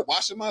want nobody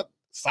washing my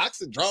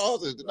socks and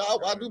drawers.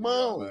 I do my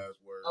own.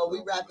 Oh,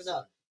 we wrapping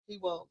up. He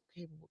won't.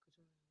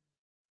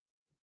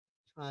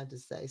 Trying to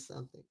say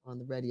something on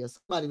the radio.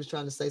 Somebody was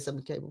trying to say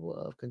something capable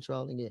of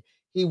controlling it.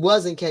 He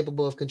wasn't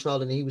capable of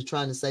controlling it. He was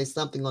trying to say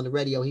something on the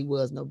radio. He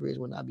was. No bridge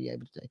will not be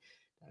able to take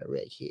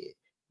direct hit.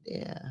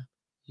 Yeah.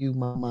 You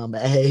my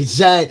mama age.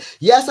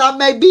 Yes, I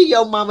may be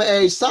your mama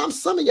age. Some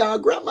of y'all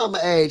grandmama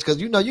age. Because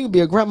you know you can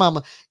be a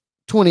grandmama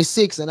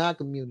 26 in our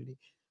community.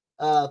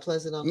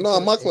 Pleasant. No,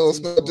 my clothes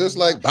smell just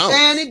like bounce.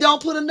 And it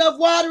don't put enough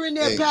water in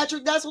there,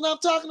 Patrick. That's what I'm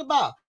talking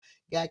about.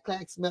 Got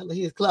Clack smelling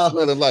his clothes.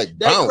 Smelling like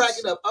they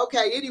cracking up.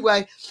 Okay,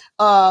 anyway,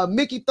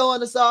 Mickey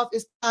throwing us off.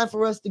 It's time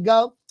for us to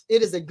go.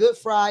 It is a good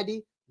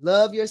Friday.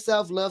 Love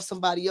yourself, love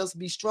somebody else.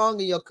 Be strong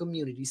in your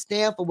community.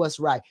 Stand for what's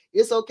right.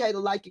 It's okay to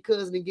like your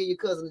cousin and give your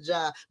cousin a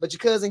job, but your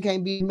cousin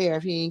can't be mayor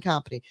if he ain't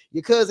competent.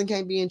 Your cousin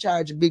can't be in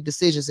charge of big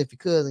decisions if your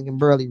cousin can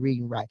barely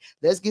read and write.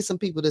 Let's get some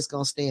people that's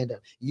gonna stand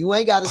up. You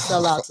ain't got to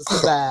sell out to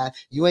survive.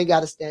 You ain't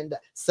got to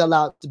sell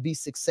out to be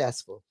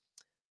successful.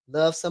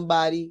 Love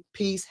somebody.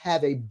 Peace.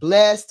 Have a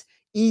blessed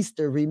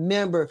Easter.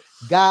 Remember,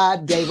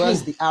 God gave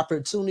us the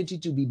opportunity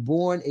to be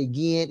born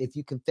again. If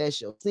you confess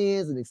your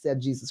sins and accept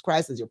Jesus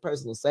Christ as your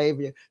personal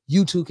savior,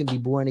 you too can be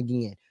born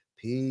again.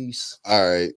 Peace. All right.